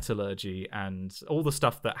finds metallurgy and all the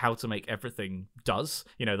stuff that How to Make Everything does,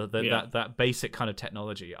 that basic kind of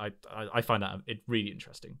technology, I find that really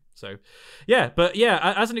interesting. So,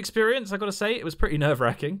 as an experience, I got to say, it was pretty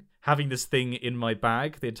nerve-wracking having this thing in my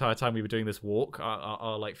bag the entire time we were doing this walk,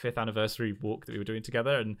 our like 5th anniversary walk that we were doing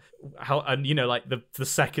together, and like the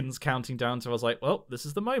seconds counting down to, I was like, well, this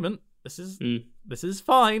is the moment. This is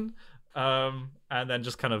fine. And then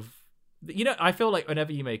just kind of, I feel like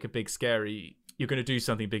whenever you make a big scary, you're going to do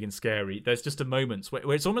something big and scary, there's just a moment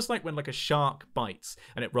where it's almost like when like a shark bites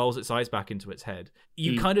and it rolls its eyes back into its head.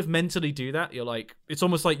 You kind of mentally do that. You're like, it's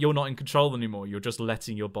almost like you're not in control anymore. You're just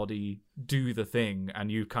letting your body do the thing, and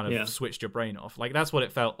you kind of switched your brain off. Like, that's what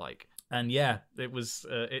it felt like. And it was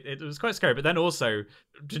it was quite scary, but then also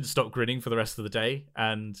didn't stop grinning for the rest of the day.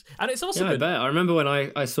 And it's also I bet. I remember when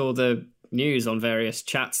I saw the news on various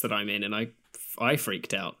chats that I'm in, and I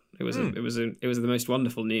freaked out. It was the most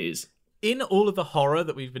wonderful news. In all of the horror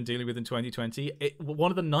that we've been dealing with in 2020,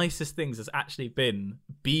 one of the nicest things has actually been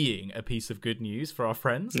being a piece of good news for our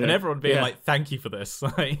friends, and everyone being like, "Thank you for this."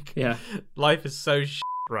 Like, life is so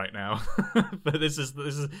right now, but this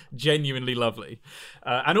is genuinely lovely.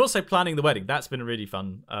 And also planning the wedding, that's been really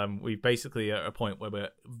fun. We've basically at a point where we're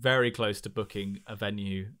very close to booking a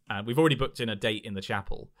venue, and we've already booked in a date in the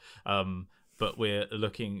chapel. But we're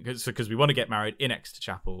looking, because we want to get married in Exeter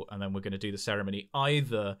Chapel, and then we're going to do the ceremony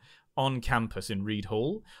either on campus in Reed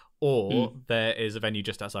Hall, or there is a venue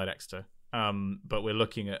just outside Exeter. But we're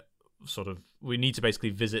looking at we need to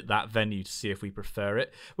basically visit that venue to see if we prefer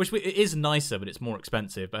it, it is nicer, but it's more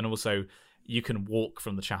expensive. And also, you can walk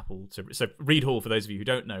from the chapel to... So Reed Hall, for those of you who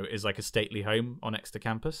don't know, is like a stately home on Exeter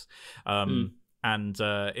campus. and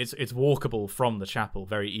it's walkable from the chapel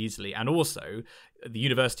very easily. And also, the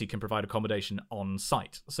university can provide accommodation on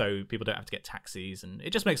site, so people don't have to get taxis, and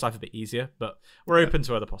it just makes life a bit easier. But we're open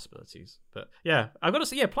to other possibilities. But yeah, I've got to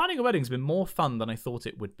say, planning a wedding's been more fun than I thought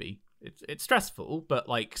it would be. It's stressful, but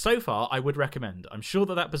like so far, I would recommend. I'm sure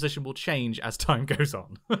that position will change as time goes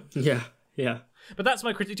on. Yeah. But that's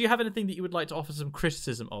my critique. Do you have anything that you would like to offer some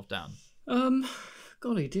criticism of, Dan?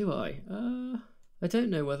 Golly, do I? I don't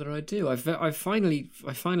know whether I do. I finally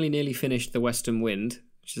nearly finished The Western Wind,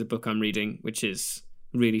 which is a book I'm reading, which is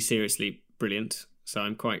really seriously brilliant. So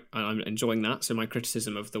I'm enjoying that. So my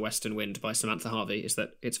criticism of The Western Wind by Samantha Harvey is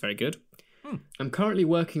that it's very good. I'm currently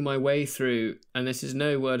working my way through, and this is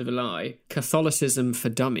no word of a lie, Catholicism for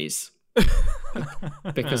Dummies.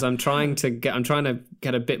 Because I'm trying to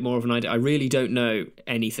get a bit more of an idea. I really don't know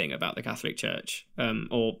anything about the Catholic Church,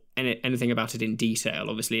 or anything about it in detail.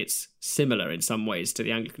 Obviously, it's similar in some ways to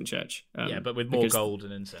the Anglican Church. But with more gold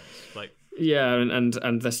and incense, like. Yeah,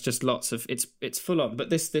 and there's just lots of it's full on. But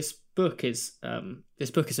this book is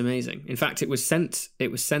amazing. In fact, it was sent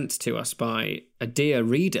to us by a dear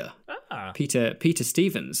reader, Peter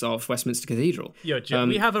Stevens of Westminster Cathedral.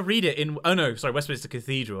 We have a reader in. Oh no, sorry, Westminster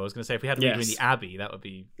Cathedral. I was going to say if we had a reader in the Abbey, that would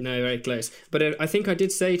be. No, very close. But I think I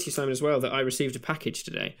did say to you, Simon, as well, that I received a package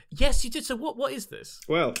today. Yes, you did. So what is this?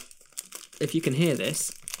 Well, if you can hear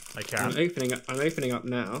this, I can. I'm opening up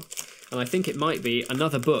now. And I think it might be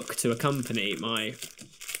another book to accompany my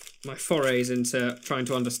forays into trying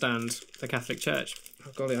to understand the Catholic Church.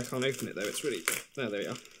 Oh golly, I can't open it though. It's really there we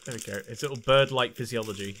are. There we go. It's a little bird-like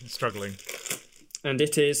physiology. Struggling. And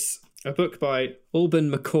it is a book by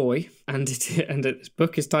Alban McCoy, and the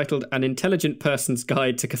book is titled "An Intelligent Person's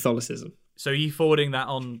Guide to Catholicism." So are you forwarding that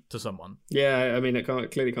on to someone? Yeah, I mean, it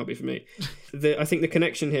clearly can't be for me. I think the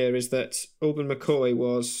connection here is that Alban McCoy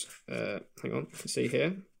was. Hang on, I can see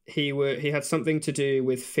here. He had something to do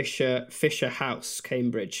with Fisher House,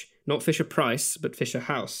 Cambridge. Not Fisher Price, but Fisher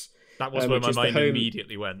House. That was where my mind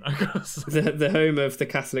immediately went. the home of the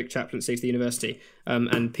Catholic chaplaincy to the university.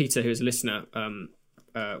 And Peter, who's a listener,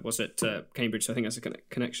 was at Cambridge, so I think that's a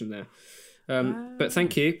connection there. But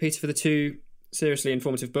thank you, Peter, for the two seriously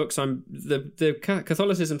informative books. The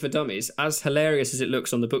Catholicism for Dummies, as hilarious as it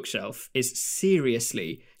looks on the bookshelf, is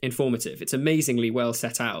seriously informative. It's amazingly well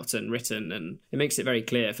set out and written, and it makes it very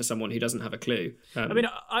clear for someone who doesn't have a clue.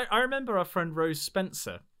 I remember our friend Rose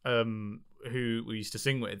Spencer, who we used to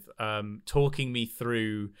sing with, talking me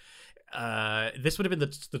through. This would have been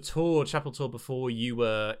the chapel tour before you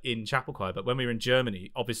were in chapel choir, but when we were in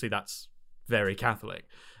Germany, obviously that's very Catholic.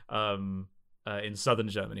 In southern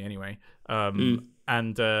Germany anyway,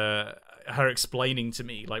 and her explaining to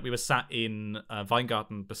me, like, we were sat in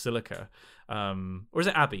Weingarten Basilica, or is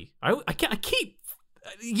it Abbey? I keep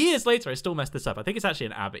years later I still mess this up. I think it's actually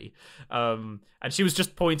an Abbey, and she was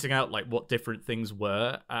just pointing out like what different things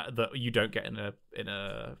were that you don't get in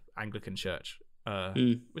a Anglican church,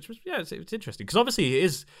 which was it's interesting because obviously it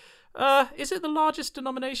is. Is it the largest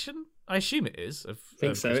denomination? I assume it is. I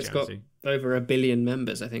think so. It's got over 1 billion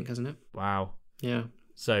members, I think, hasn't it? Wow. Yeah.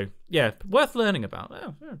 So, yeah, worth learning about.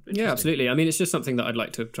 Yeah, absolutely. I mean, it's just something that I'd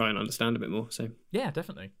like to try and understand a bit more. So. Yeah,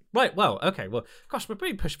 definitely. Right, well, okay. Well, gosh, we're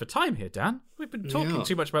being pushed for time here, Dan. We've been talking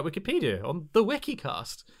too much about Wikipedia on the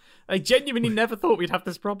Wikicast. I genuinely never thought we'd have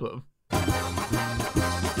this problem.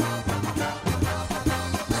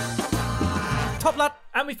 Top lad,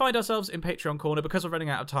 and we find ourselves in Patreon Corner. Because we're running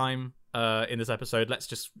out of time in this episode, let's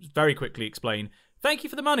just very quickly explain. Thank you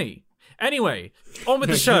for the money. Anyway, on with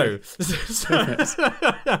the show.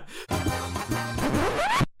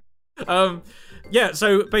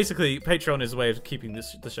 So basically, Patreon is a way of keeping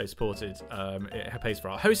the show supported. It pays for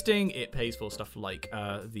our hosting. It pays for stuff like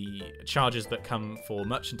the charges that come for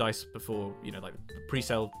merchandise before, like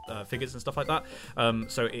pre-sale figures and stuff like that.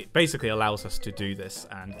 So it basically allows us to do this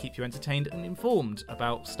and keep you entertained and informed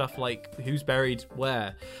about stuff like who's buried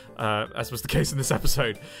where, as was the case in this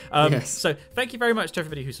episode. Yes. So thank you very much to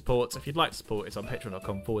everybody who supports. If you'd like to support, it's on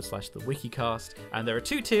patreon.com/the Wikicast. And there are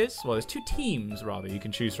two tiers. Well, there's two teams, rather, you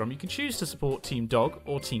can choose from. You can choose to support Team Dog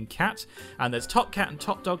or Team Cat, and there's Top Cat and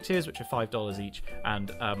Top Dog tiers, which are $5 each,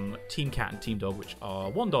 and Team Cat and Team Dog, which are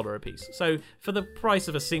 $1 a piece. So for the price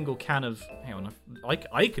of a single can of, hang on,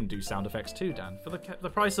 I can do sound effects too, Dan. For the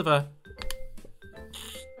price of a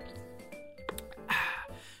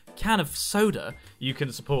can of soda, you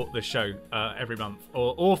can support the show every month,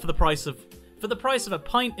 or for the price of a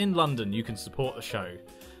pint in London, you can support the show.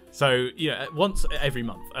 So, once every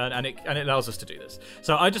month, and it allows us to do this.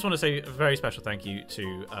 So I just want to say a very special thank you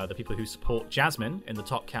to the people who support Jasmine in the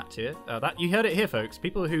Top Cat tier. That you heard it here, folks.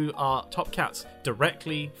 People who are Top Cats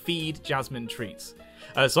directly feed Jasmine treats.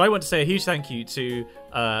 So I want to say a huge thank you to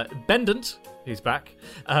Bendant, who's back,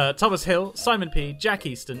 Thomas Hill, Simon P, Jack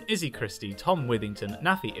Easton, Izzy Christie, Tom Withington,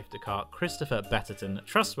 Nafi Iftikhar, Christopher Betterton,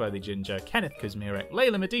 Trustworthy Ginger, Kenneth Kuzmirek,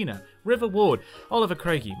 Layla Medina, River Ward, Oliver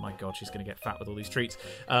Craigie, my god, she's going to get fat with all these treats,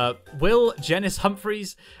 Will, Janice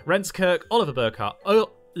Humphreys, Rents Kirk, Oliver Burkhart,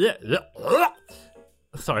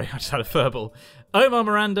 sorry, I just had a verbal. Omar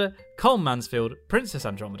Miranda, Cole Mansfield, Princess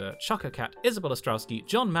Andromeda, Choco Cat, Isabella Strowski,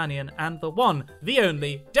 John Mannion, and the one, the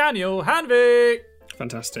only, Daniel Hanvik.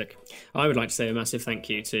 Fantastic. I would like to say a massive thank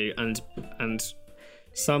you to and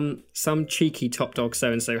some cheeky top dog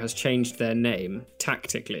so and so has changed their name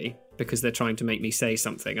tactically because they're trying to make me say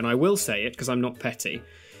something, and I will say it because I'm not petty.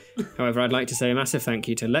 However, I'd like to say a massive thank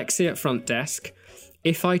you to Lexi at front desk.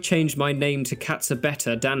 If I change my name to Cats Are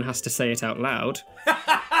Better, Dan has to say it out loud.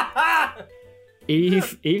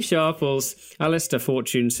 Eve Sharples, Alistair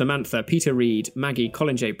Fortune, Samantha, Peter Reed, Maggie,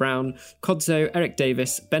 Colin J. Brown, Kodzo, Eric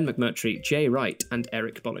Davis, Ben McMurtry, Jay Wright, and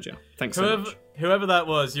Eric Bolliger. Thanks so much. Whoever that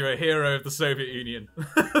was, you're a hero of the Soviet Union.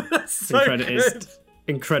 That's so good. It's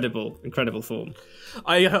incredible form.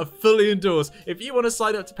 I fully endorse. If you want to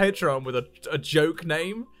sign up to Patreon with a joke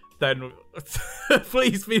name, then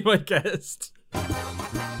please be my guest.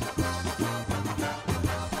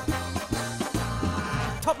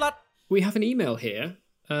 Top lad. We have an email here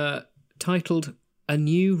titled "A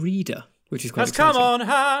New Reader," which is quite Has exciting. come on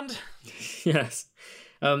hand. Yes.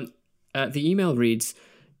 The email reads,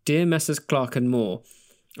 "Dear Messrs. Clark and Moore,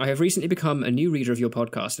 I have recently become a new reader of your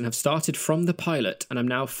podcast and have started from the pilot, and I'm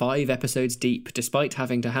now 5 episodes deep, despite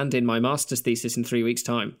having to hand in my master's thesis in 3 weeks'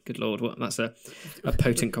 time." Good Lord, that's a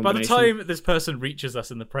potent combination. By the time this person reaches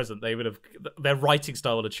us in the present, their writing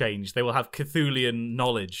style will have changed. They will have Cthulian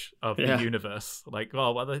knowledge of the universe. Like,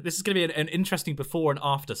 this is going to be an interesting before and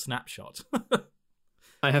after snapshot.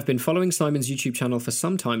 I have been following Simon's YouTube channel for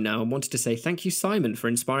some time now and wanted to say thank you, Simon, for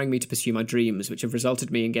inspiring me to pursue my dreams, which have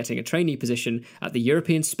resulted me in getting a trainee position at the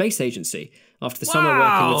European Space Agency after the summer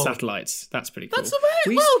working with satellites. That's pretty cool. That's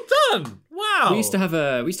amazing. Well done. Wow. We used to have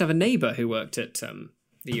a neighbour who worked at the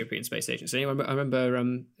European Space Agency. I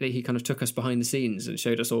remember he kind of took us behind the scenes and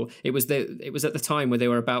showed us all. It was at the time where they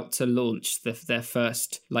were about to launch their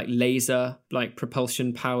first laser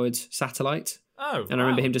propulsion powered satellite. Oh, and I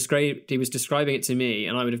remember he was describing it to me,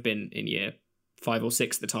 and I would have been in year 5 or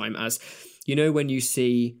 6 at the time, as, you know, when you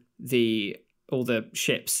see all the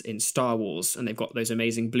ships in Star Wars and they've got those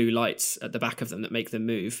amazing blue lights at the back of them that make them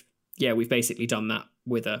move. Yeah, we've basically done that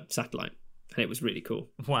with a satellite, and it was really cool.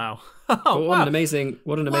 Wow. What an amazing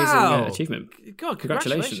achievement. God,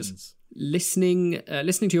 congratulations. Listening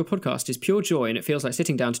to your podcast is pure joy, and it feels like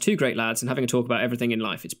sitting down to 2 great lads and having a talk about everything in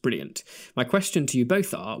life. It's brilliant. My question to you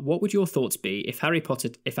both are, what would your thoughts be if a Harry Potter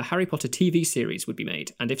TV series would be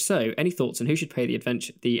made? And if so, any thoughts on who should play the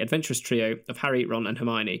adventurous trio of Harry, Ron and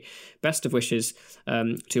Hermione? Best of wishes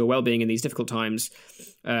to your well-being in these difficult times.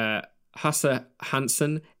 Hasse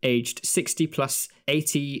Hansen, aged 60 plus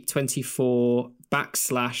 80 24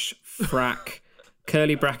 /frack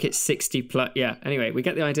curly brackets 60 plus. Yeah, anyway, we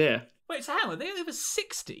get the idea. Wait, so hang on, they over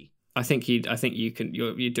 60? I think you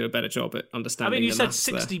do a better job at understanding. I mean, you said maths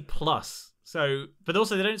 60 plus. So, but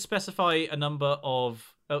also they don't specify a number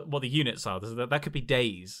of what the units are. That could be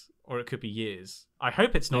days or it could be years. I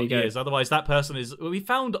hope it's not years. Otherwise, that person is. We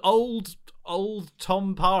found old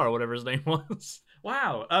Tom Parr or whatever his name was.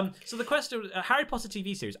 Wow. So the question, Harry Potter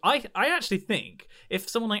TV series. I actually think if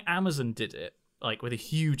someone like Amazon did it, like with a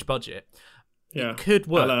huge budget, it could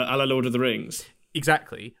work. A la Lord of the Rings.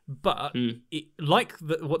 Exactly, but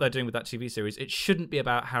what they're doing with that TV series, it shouldn't be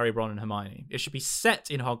about Harry, Ron, and Hermione. It should be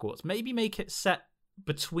set in Hogwarts. Maybe make it set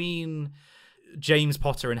between James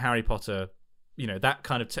Potter and Harry Potter. You know, that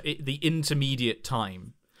kind of the intermediate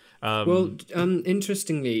time.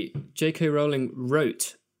 Interestingly, J.K. Rowling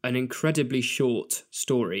wrote an incredibly short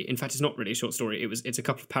story. In fact, it's not really a short story. It's a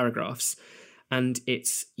couple of paragraphs, and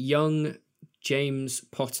it's young James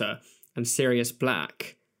Potter and Sirius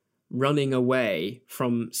Black running away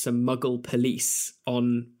from some Muggle police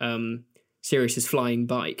on Sirius's flying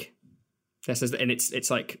bike. And it's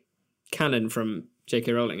like canon from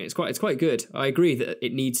J.K. Rowling. It's quite good. I agree that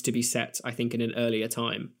it needs to be set, I think, in an earlier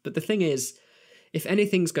time. But the thing is, if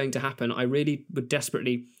anything's going to happen, I really would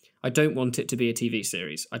desperately. I don't want it to be a TV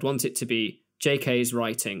series. I'd want it to be J.K.'s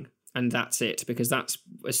writing, and that's it. Because that's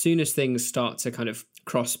as soon as things start to kind of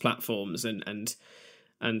cross platforms and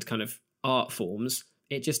kind of art forms,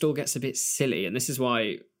 it just all gets a bit silly. And this is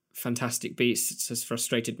why Fantastic Beasts has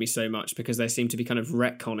frustrated me so much, because they seem to be kind of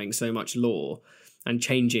retconning so much lore and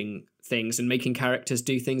changing things and making characters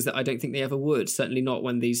do things that I don't think they ever would. Certainly not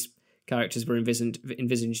when these characters were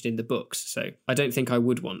envisaged in the books. So I don't think I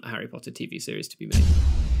would want a Harry Potter TV series to be made.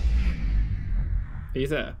 Are you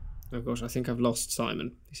there? Oh gosh, I think I've lost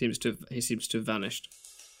Simon. He seems to have vanished.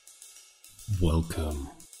 Welcome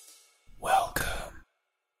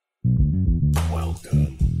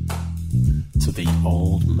to the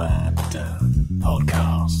Old Man Dan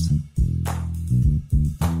podcast.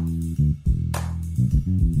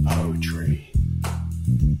 Poetry,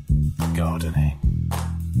 gardening,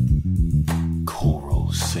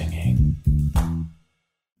 choral singing.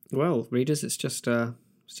 Well, readers, it's just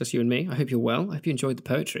you and me. I hope you're well. I hope you enjoyed the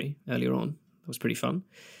poetry earlier on. That was pretty fun.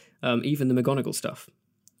 Even the McGonagall stuff.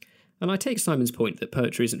 And I take Simon's point that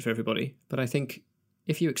poetry isn't for everybody, but I think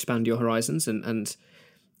if you expand your horizons and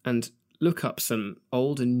look up some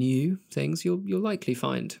old and new things, you'll likely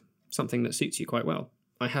find something that suits you quite well.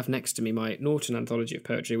 I have next to me my Norton Anthology of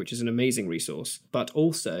Poetry, which is an amazing resource, but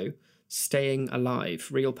also Staying Alive,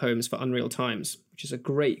 Real Poems for Unreal Times, which is a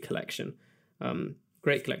great collection.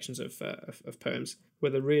 Great collections of poems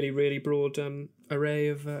with a really, really broad array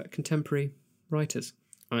of contemporary writers.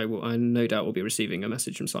 I no doubt will be receiving a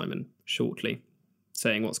message from Simon shortly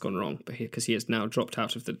saying what's gone wrong, because he has now dropped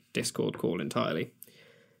out of the Discord call entirely.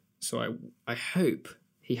 So I hope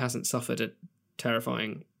he hasn't suffered a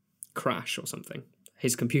terrifying crash or something.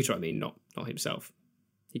 His computer, I mean, not himself.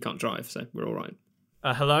 He can't drive, so we're all right.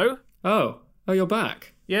 Hello? Oh, you're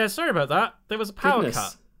back. Yeah, sorry about that. There was a power Goodness.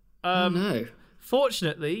 cut. Oh, no.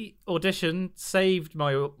 Fortunately, Audition saved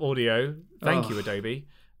my audio. Thank you, Adobe.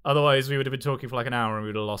 Otherwise, we would have been talking for like an hour and we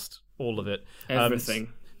would have lost all of it.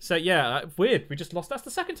 Everything. So yeah, weird. We just lost. That's the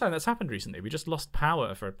second time that's happened recently. We just lost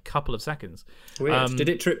power for a couple of seconds. Weird. Did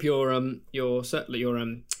it trip your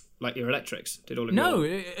electrics? Did all of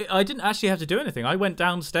No, I didn't actually have to do anything. I went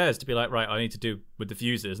downstairs to be like, right, I need to do with the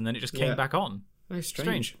fuses, and then it just came back on. Oh,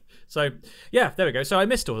 strange. So yeah, there we go. So I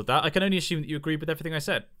missed all of that. I can only assume that you agreed with everything I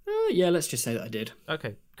said. Yeah, let's just say that I did.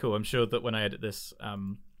 Okay, cool. I'm sure that when I edit this,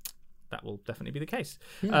 that will definitely be the case.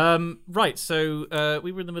 Yeah. Right, so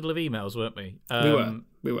we were in the middle of emails, weren't we?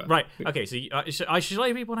 We were. Right, okay, so should I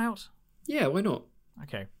read one out? Yeah, why not?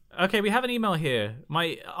 Okay, we have an email here.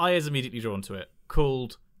 My eye is immediately drawn to it,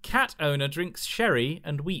 called Cat Owner Drinks Sherry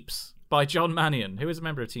and Weeps by John Mannion, who is a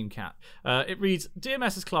member of Team Cat. It reads, Dear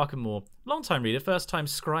Messrs. Clark and Moore, long-time reader, first-time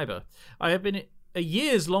scriber. I have been a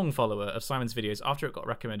years-long follower of Simon's videos after it got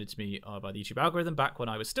recommended to me by the YouTube algorithm back when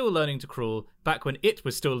I was still learning to crawl, back when it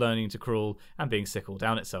was still learning to crawl and being sick all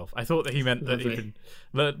down itself. I thought that he meant that he'd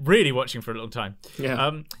been really watching for a long time.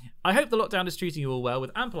 Yeah. I hope the lockdown is treating you all well,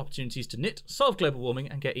 with ample opportunities to knit, solve global warming,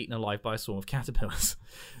 and get eaten alive by a swarm of caterpillars.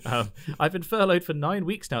 I've been furloughed for 9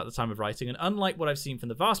 weeks now at the time of writing, and unlike what I've seen from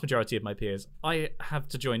the vast majority of my peers, I have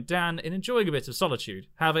to join Dan in enjoying a bit of solitude.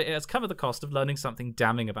 However, it has come at the cost of learning something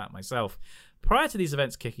damning about myself. Prior to these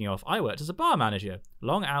events kicking off, I worked as a bar manager.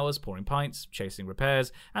 Long hours pouring pints, chasing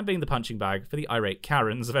repairs, and being the punching bag for the irate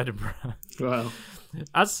Karens of Edinburgh. Wow.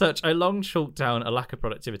 As such, I long chalked down a lack of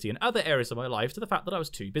productivity in other areas of my life to the fact that I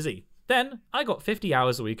was too busy. Then, I got 50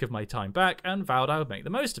 hours a week of my time back and vowed I would make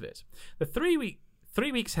the most of it. The 3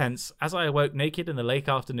 weeks hence, as I awoke naked in the late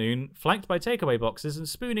afternoon, flanked by takeaway boxes and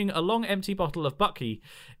spooning a long empty bottle of Bucky,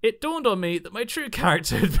 it dawned on me that my true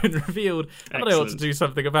character had been revealed and that I ought to do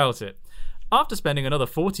something about it. After spending another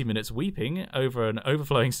 40 minutes weeping over an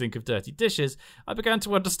overflowing sink of dirty dishes, I began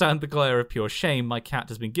to understand the glare of pure shame my cat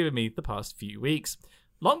has been giving me the past few weeks.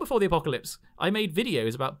 Long before the apocalypse, I made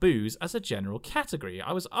videos about booze as a general category.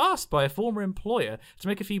 I was asked by a former employer to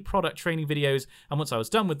make a few product training videos, and once I was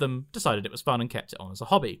done with them, decided it was fun and kept it on as a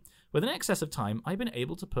hobby. With an excess of time, I've been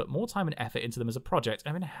able to put more time and effort into them as a project, and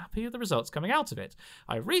I've been happy with the results coming out of it.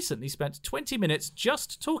 I recently spent 20 minutes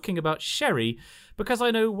just talking about sherry, because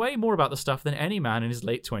I know way more about the stuff than any man in his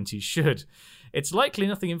late 20s should. It's likely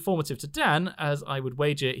nothing informative to Dan, as I would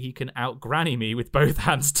wager he can out-granny me with both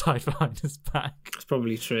hands tied behind his back. That's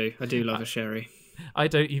probably true. I do love a sherry. I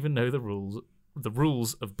don't even know the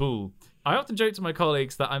rules of bull. I often joke to my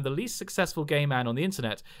colleagues that I'm the least successful gay man on the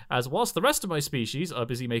internet, as whilst the rest of my species are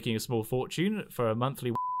busy making a small fortune for a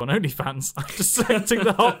monthly on OnlyFans, I'm just selecting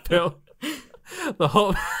the hot pill. The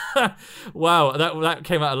hot wow, that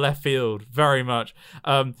came out of left field very much.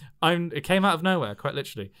 It came out of nowhere, quite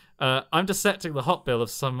literally. I'm dissecting the hot bill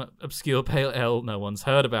of some obscure pale ale no one's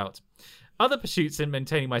heard about. Other pursuits in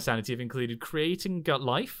maintaining my sanity have included creating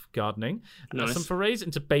life, gardening, nice. Some forays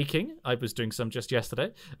into baking. I was doing some just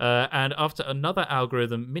yesterday. And after another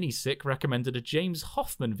algorithm mini-sick recommended a James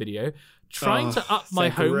Hoffman video trying to up my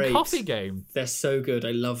home coffee game. They're so good.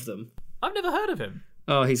 I love them. I've never heard of him.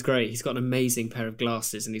 Oh, he's great. He's got an amazing pair of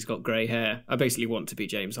glasses and he's got grey hair. I basically want to be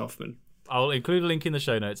James Hoffman. I'll include a link in the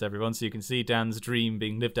show notes, everyone, so you can see Dan's dream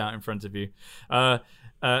being lived out in front of you.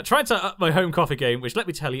 Trying to up my home coffee game, which, let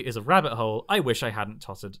me tell you, is a rabbit hole I wish I hadn't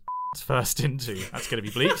tottered first into. That's going to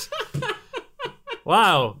be bleeped.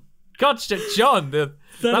 Wow. God, John, that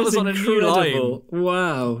was on incredible. A new line.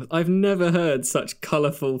 Wow. I've never heard such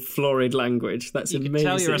colourful, florid language. That's amazing. You can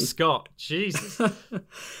tell you're a Scot. Jesus.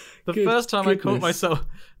 The first time I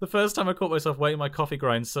caught myself weighing my coffee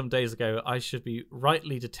grind some days ago, I should be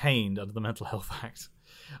rightly detained under the Mental Health Act.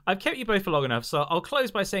 I've kept you both for long enough, so I'll close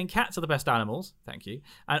by saying cats are the best animals, thank you,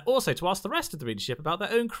 and also to ask the rest of the readership about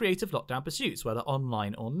their own creative lockdown pursuits, whether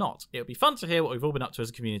online or not. It would be fun to hear what we've all been up to as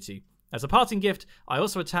a community. As a parting gift, I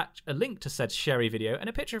also attach a link to said Sherry video and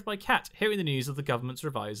a picture of my cat hearing the news of the government's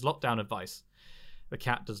revised lockdown advice. The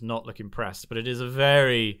cat does not look impressed, but it is a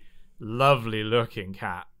very lovely looking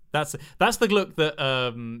cat. That's the look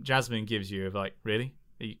that Jasmine gives you of like, really?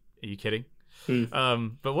 Are you kidding?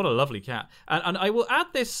 But what a lovely cat. And I will add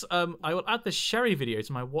this Sherry video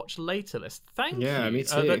to my watch later list. Thank you. Yeah, me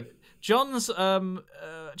too. John's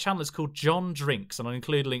channel is called John Drinks, and I'll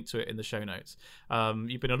include a link to it in the show notes.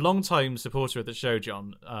 You've been a long time supporter of the show,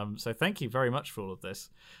 John. So thank you very much for all of this.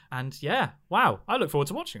 And yeah, wow, I look forward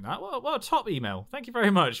to watching that. What a top email. Thank you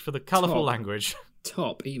very much for the colourful language.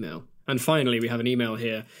 Top email. And finally, we have an email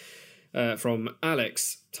here from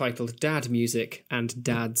Alex titled Dad Music and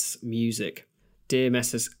Dad's Music. Dear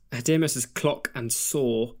Messrs. Clock and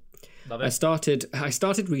Saw. I started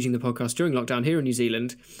reading the podcast during lockdown here in New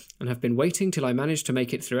Zealand and have been waiting till I managed to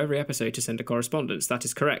make it through every episode to send a correspondence. That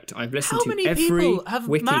is correct. I've listened to every Wikicast. How many people have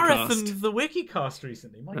marathoned the Wikicast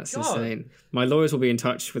recently? That's God. insane. My lawyers will be in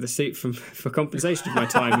touch with a suit for compensation of my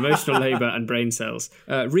time, emotional labour and brain cells.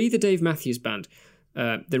 Read the Dave Matthews Band.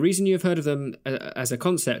 The reason you have heard of them as a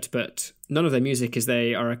concept, but none of their music is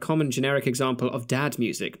they are a common generic example of dad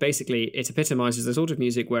music. Basically, it epitomises the sort of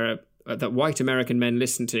music that white American men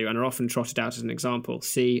listen to and are often trotted out as an example.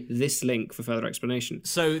 See this link for further explanation.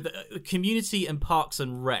 So the Community and Parks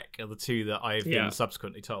and Rec are the two that I've been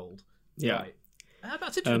subsequently told. Yeah. Right.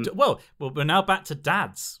 That's interesting. Well, we're now back to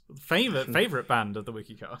Dad's favourite band of the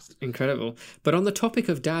Wikicast. Incredible. But on the topic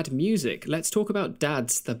of dad music, let's talk about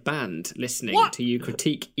Dad's the band. Listening to you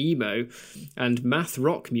critique emo and math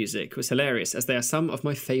rock music was hilarious, as they are some of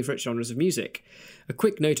my favourite genres of music. A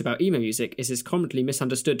quick note about emo music is it's commonly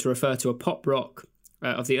misunderstood to refer to a pop rock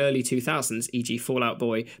of the early 2000s, e.g. Fall Out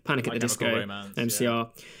Boy, Panic at the Disco, Romance,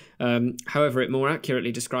 MCR. Yeah. However, it more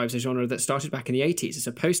accurately describes a genre that started back in the 80s as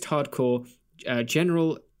a post-hardcore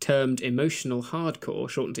general termed emotional hardcore,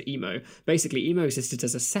 shortened to emo. Basically, emo existed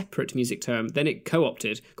as a separate music term, then it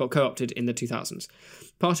got co-opted in the 2000s.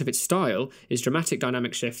 Part of its style is dramatic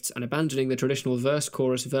dynamic shifts and abandoning the traditional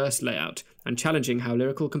verse-chorus-verse layout and challenging how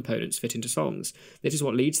lyrical components fit into songs. This is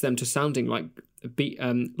what leads them to sounding like a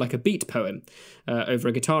beat poem over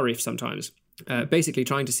a guitar riff sometimes. Basically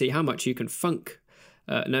trying to see how much you can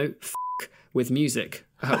with music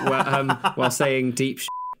while saying deep shit.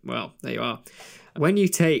 Well, there you are. When you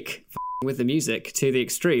take with the music to the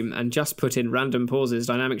extreme and just put in random pauses,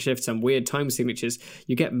 dynamic shifts, and weird time signatures,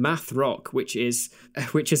 you get math rock, which is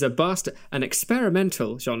an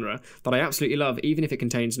experimental genre that I absolutely love, even if it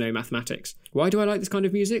contains no mathematics. Why do I like this kind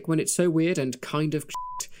of music when it's so weird and kind of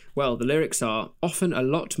shit? Well, the lyrics are often a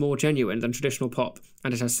lot more genuine than traditional pop,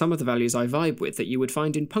 and it has some of the values I vibe with that you would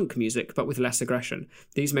find in punk music, but with less aggression.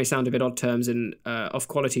 These may sound a bit odd terms of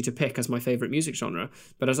quality to pick as my favourite music genre,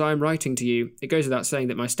 but as I am writing to you, it goes without saying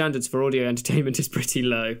that my standards for audio entertainment is pretty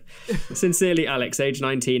low. Sincerely, Alex, age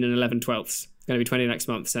 19 and 11/12. Going to be 20 next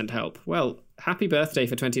month, send help. Well, happy birthday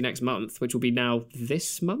for 20 next month, which will be now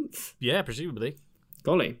this month? Yeah, presumably.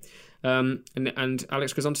 Golly. And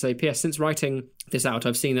Alex goes on to say, P.S. Since writing this out,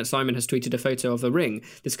 I've seen that Simon has tweeted a photo of a ring.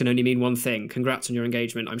 This can only mean one thing. Congrats on your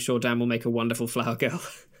engagement. I'm sure Dan will make a wonderful flower girl.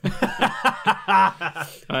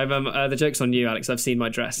 The joke's on you, Alex. I've seen my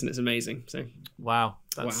dress and it's amazing. So wow.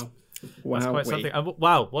 That's quite something.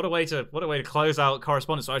 Wow. What a way to close out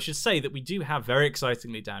correspondence. So I should say that we do have, very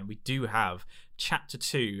excitingly, Dan, we do have chapter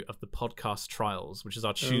 2 of the podcast trials, which is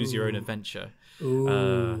our choose your own adventure.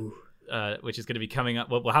 Which is going to be coming up.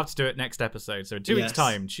 Well, we'll have to do it next episode. So in 2 weeks'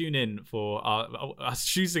 time, tune in for us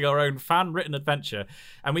choosing our own fan-written adventure.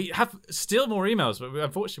 And we have still more emails, but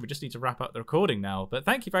unfortunately we just need to wrap up the recording now. But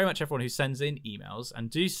thank you very much, everyone who sends in emails. And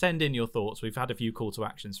do send in your thoughts. We've had a few call to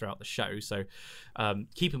actions throughout the show, so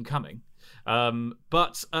keep them coming.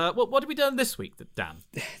 But what have we done this week, Dan?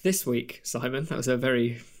 This week, Simon, that was a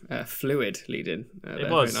very fluid lead-in. It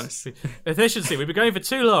was very nice. Efficiency. We've been going for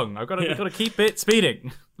too long. We've got to keep it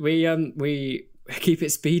speeding. We keep it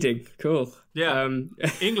speeding. Cool. Yeah.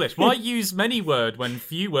 English. Why use many word when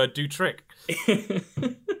few word do trick?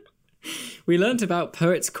 We learnt about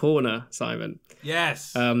Poets' Corner, Simon.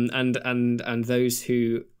 Yes. And those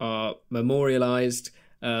who are memorialised,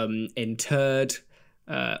 interred,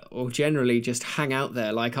 or generally just hang out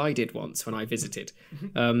there like I did once when I visited.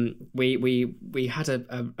 We had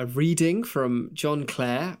a reading from John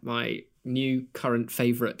Clare, my new current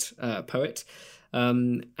favourite poet.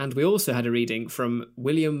 And we also had a reading from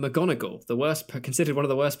William McGonagall, considered one of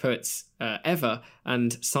the worst poets ever,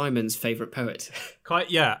 and Simon's favourite poet.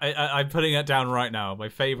 I'm putting it down right now. My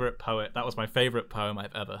favourite poet. That was my favourite poem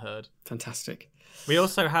I've ever heard. Fantastic. We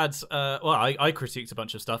also had, I critiqued a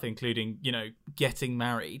bunch of stuff, including, getting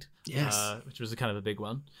married. Yes. Which was a kind of a big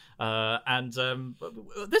one.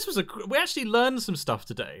 This was we actually learned some stuff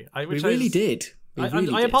today. We really did.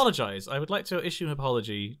 I apologise. I would like to issue an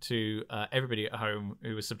apology to everybody at home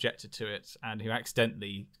who was subjected to it and who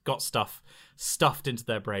accidentally got stuff stuffed into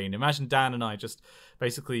their brain. Imagine Dan and I just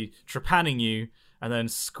basically trepanning you and then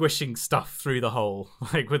squishing stuff through the hole,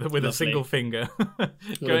 like with a single finger. What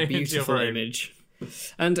a beautiful image.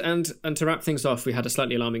 And to wrap things off, we had a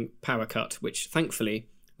slightly alarming power cut, which thankfully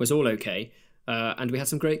was all okay. And we had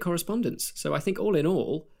some great correspondence. So I think all in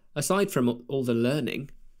all, aside from all the learning,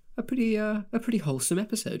 a pretty wholesome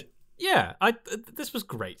episode. Yeah, this was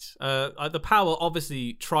great. The power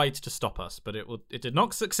obviously tried to stop us, but it did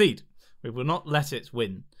not succeed. We will not let it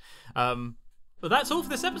win. But that's all for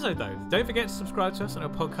this episode, though. Don't forget to subscribe to us on our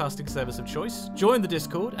podcasting service of choice. Join the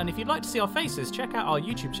Discord, and if you'd like to see our faces, check out our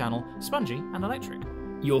YouTube channel, Spongy and Electric.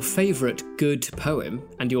 Your favourite good poem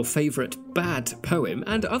and your favourite bad poem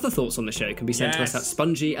and other thoughts on the show can be sent to us at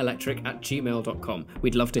spongyelectric@gmail.com.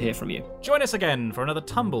 We'd love to hear from you. Join us again for another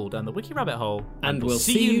tumble down the Wiki Rabbit Hole. And we'll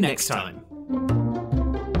see you next time.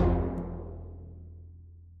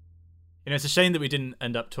 It's a shame that we didn't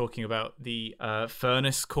end up talking about the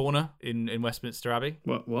furnace corner in Westminster Abbey.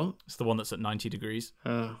 What? It's the one that's at 90 degrees.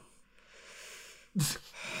 God,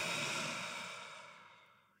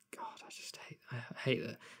 I hate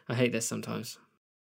that. I hate this sometimes.